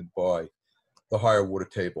impacted by the higher water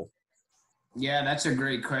table? Yeah, that's a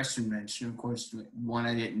great question, Rich. And of course, one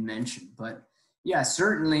I didn't mention, but yeah,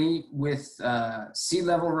 certainly with sea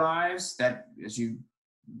level rise, that, as you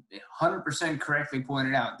 100% correctly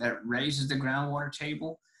pointed out, that raises the groundwater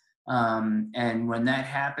table. And when that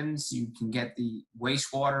happens, you can get the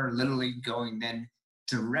wastewater literally going then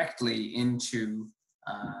directly into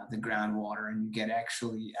the groundwater, and you get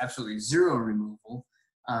absolutely zero removal.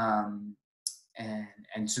 And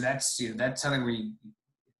so that's something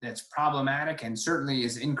that's problematic and certainly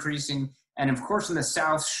is increasing. And of course, in the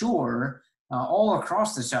South Shore, all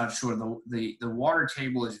across the South Shore, the water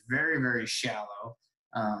table is very, very shallow.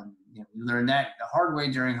 We learned that the hard way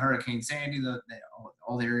during Hurricane Sandy,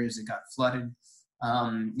 all the areas that got flooded.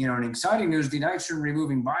 And exciting news, the nitrogen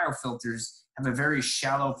removing biofilters have a very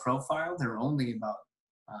shallow profile. They're only about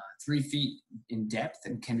 3 feet in depth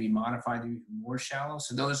and can be modified to even more shallow.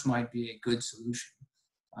 So those might be a good solution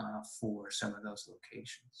for some of those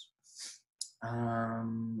locations.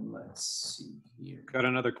 Let's see here. Got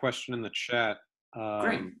another question in the chat.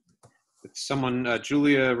 Great. It's someone,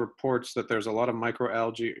 Julia reports that there's a lot of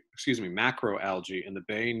macroalgae in the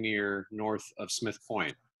bay north of Smith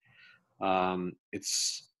Point.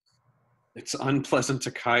 It's unpleasant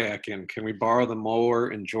to kayak in. Can we borrow the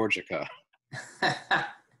mower in Georgica?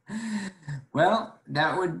 Well,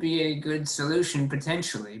 that would be a good solution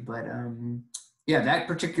potentially, but yeah, that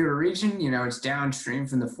particular region, it's downstream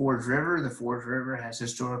from the Forge River. The Forge River has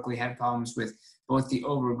historically had problems with both the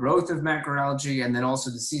overgrowth of macroalgae and then also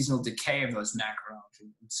the seasonal decay of those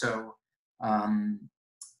macroalgae. And so,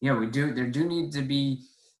 there do need to be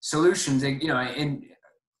solutions. And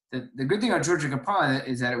the good thing about Georgia Pond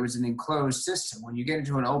is that it was an enclosed system. When you get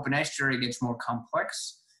into an open estuary, it gets more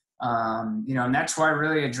complex. And that's why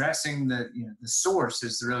really addressing the source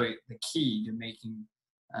is really the key to making,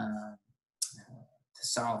 to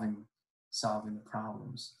solving solving the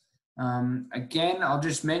problems. Again, I'll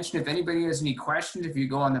just mention if anybody has any questions, if you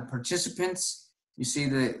go on the participants, you see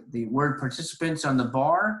the word participants on the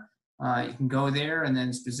bar, you can go there and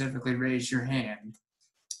then specifically raise your hand.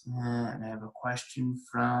 And I have a question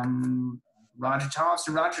from Roger Toff.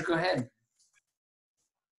 So Roger, go ahead.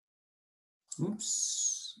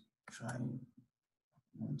 Oops, try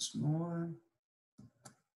once more.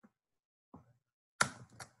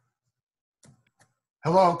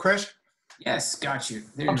 Hello, Chris. Yes, got you.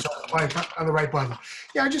 There I'm you sorry, on the right button.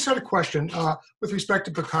 Yeah, I just had a question with respect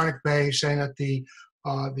to Peconic Bay, saying that the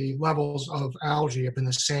levels of algae have been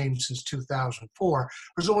the same since 2004.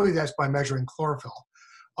 Presumably that's by measuring chlorophyll.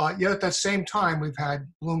 Yet at that same time, we've had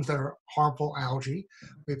blooms that are harmful algae.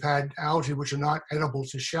 We've had algae which are not edible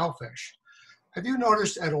to shellfish. Have you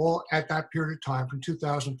noticed at all at that period of time, from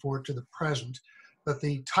 2004 to the present, that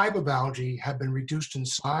the type of algae have been reduced in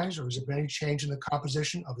size, or has there been any change in the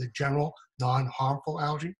composition of the general non-harmful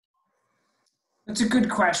algae? That's a good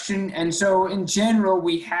question. And so in general,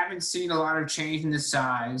 we haven't seen a lot of change in the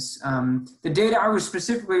size. The data I was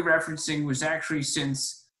specifically referencing was actually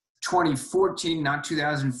since 2014, not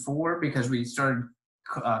 2004, because we started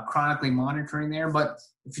chronically monitoring there. But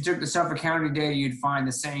if you took the Suffolk County data, you'd find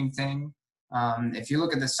the same thing. If you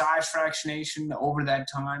look at the size fractionation over that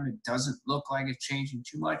time, it doesn't look like it's changing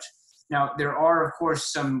too much. Now, there are, of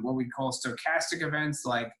course, some what we call stochastic events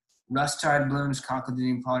like rust tide blooms,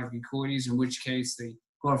 contaminating polyfucoides, in which case the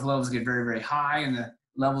chlorophyll levels get very, very high and the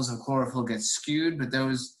levels of chlorophyll get skewed, but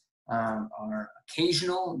those are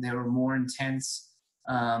occasional. They were more intense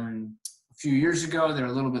a few years ago. They're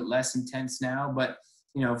a little bit less intense now, but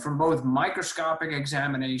from both microscopic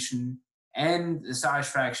examination and the size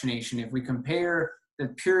fractionation, if we compare the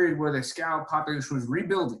period where the scallop population was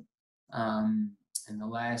rebuilding in the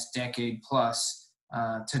last decade plus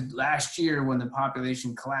to last year when the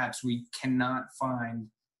population collapsed, we cannot find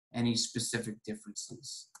any specific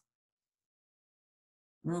differences.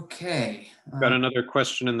 Okay. Got another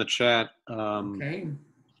question in the chat. Okay.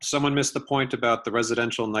 Someone missed the point about the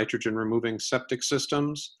residential nitrogen removing septic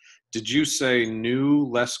systems. Did you say new,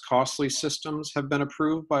 less costly systems have been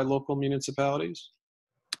approved by local municipalities?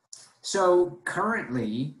 So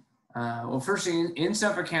currently, well, firstly, in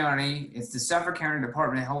Suffolk County, it's the Suffolk County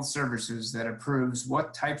Department of Health Services that approves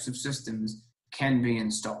what types of systems can be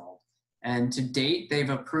installed. And to date, they've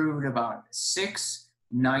approved about 6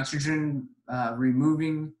 nitrogen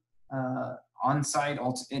removing on-site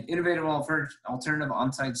innovative alternative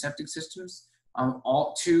on-site septic systems.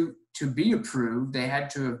 All to be approved, they had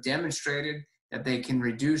to have demonstrated that they can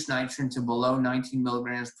reduce nitrogen to below 19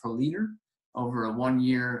 milligrams per liter over a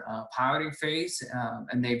 1-year piloting phase,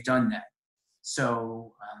 and they've done that.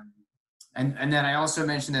 So, and then I also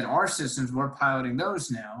mentioned that our systems, we're piloting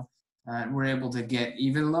those now, and we're able to get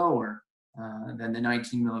even lower than the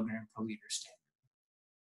 19 milligram per liter standard.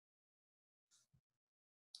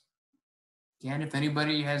 Again, if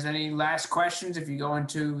anybody has any last questions, if you go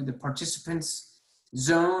into the participants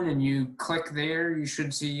zone and you click there, you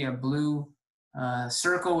should see a blue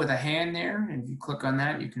circle with a hand there. And if you click on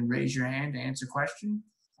that, you can raise your hand to answer a question.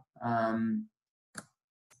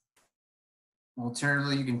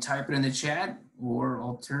 Alternatively, you can type it in the chat, or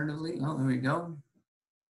alternatively, oh, there we go.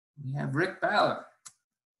 We have Rick Ballard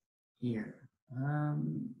here.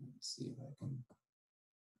 Let's see if I can.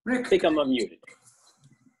 Rick. I think I'm unmuted.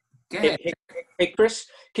 Hey, Chris,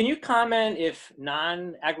 can you comment if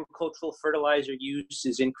non-agricultural fertilizer use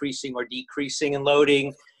is increasing or decreasing in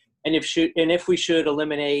loading, and if we should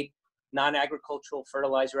eliminate non-agricultural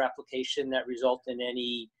fertilizer application that result in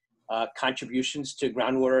any contributions to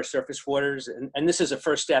groundwater or surface waters? And this is a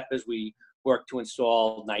first step as we work to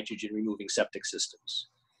install nitrogen removing septic systems.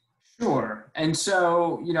 Sure. And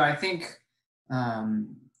so, I think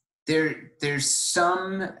there's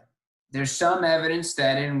some evidence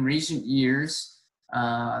that in recent years,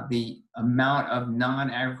 the amount of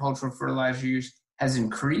non-agricultural fertilizer use has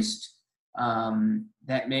increased.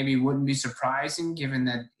 That maybe wouldn't be surprising, given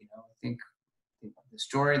that, I think the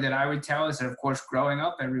story that I would tell is that, of course, growing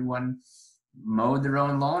up, everyone mowed their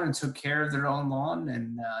own lawn and took care of their own lawn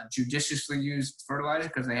and judiciously used fertilizer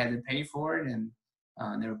because they had to pay for it, and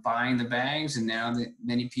they were buying the bags. And now that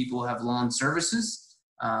many people have lawn services,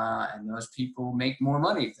 and those people make more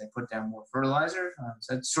money if they put down more fertilizer.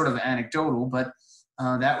 So it's sort of anecdotal, but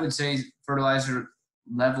that would say fertilizer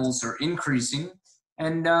levels are increasing.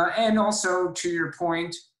 And also, to your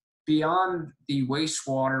point, beyond the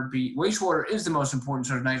wastewater, wastewater is the most important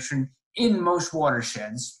source of nitrogen in most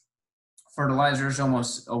watersheds. Fertilizer is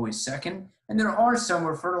almost always second, and there are some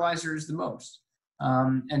where fertilizer is the most.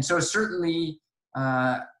 And so certainly,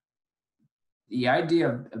 the idea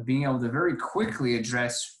of being able to very quickly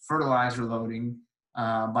address fertilizer loading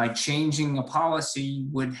by changing a policy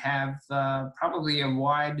would have probably a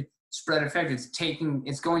widespread effect. It's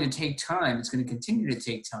going to take time. It's going to continue to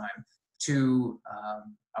take time to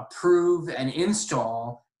approve and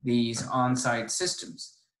install these on-site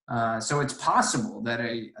systems. So it's possible that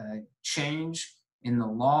a change in the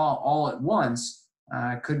law all at once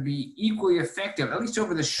could be equally effective, at least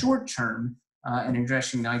over the short term, in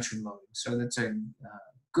addressing nitrogen loading. So that's a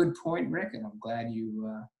good point, Rick, and I'm glad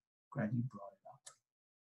you brought it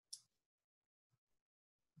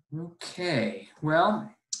up. Okay,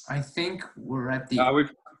 well, I think we're at the...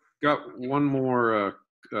 We've got one more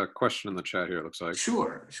question in the chat here, it looks like.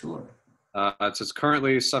 Sure. It says,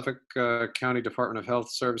 currently Suffolk County Department of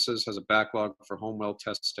Health Services has a backlog for home well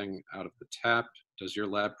testing out of the tap. Does your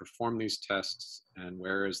lab perform these tests, and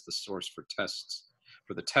where is the source for tests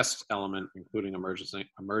for the test element, including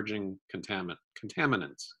emerging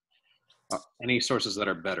contaminants? Any sources that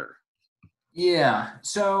are better? Yeah,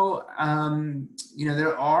 so,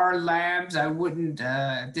 there are labs. I wouldn't,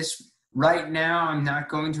 right now, I'm not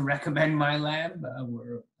going to recommend my lab.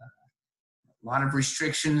 We're a lot of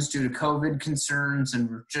restrictions due to COVID concerns, and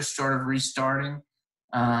we're just sort of restarting.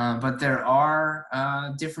 But there are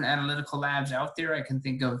different analytical labs out there. I can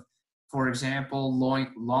think of, for example,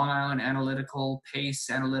 Long Island Analytical, PACE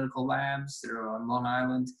Analytical Labs that are on Long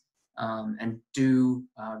Island and do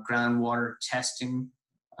groundwater testing.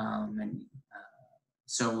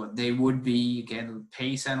 So they would be, again,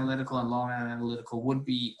 PACE Analytical and Long Island Analytical would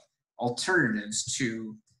be alternatives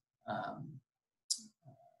to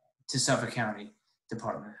Suffolk County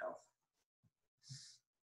Department of Health.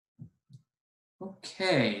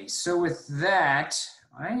 Okay, so with that,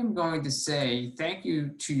 I am going to say thank you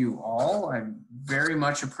to you all. I very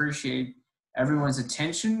much appreciate everyone's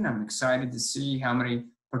attention. I'm excited to see how many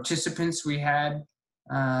participants we had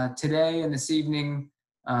today and this evening.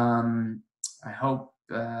 I hope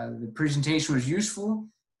the presentation was useful.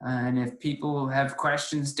 And if people have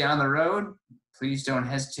questions down the road, please don't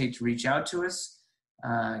hesitate to reach out to us.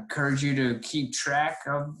 Encourage you to keep track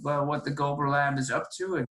of what the Gobler Lab is up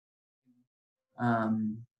to. And,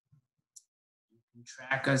 you can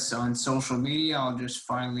track us on social media. I'll just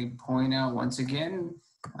finally point out once again,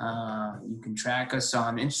 you can track us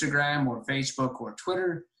on Instagram or Facebook or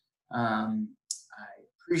Twitter. I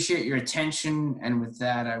appreciate your attention. And with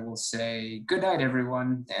that, I will say good night,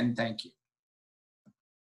 everyone, and thank you.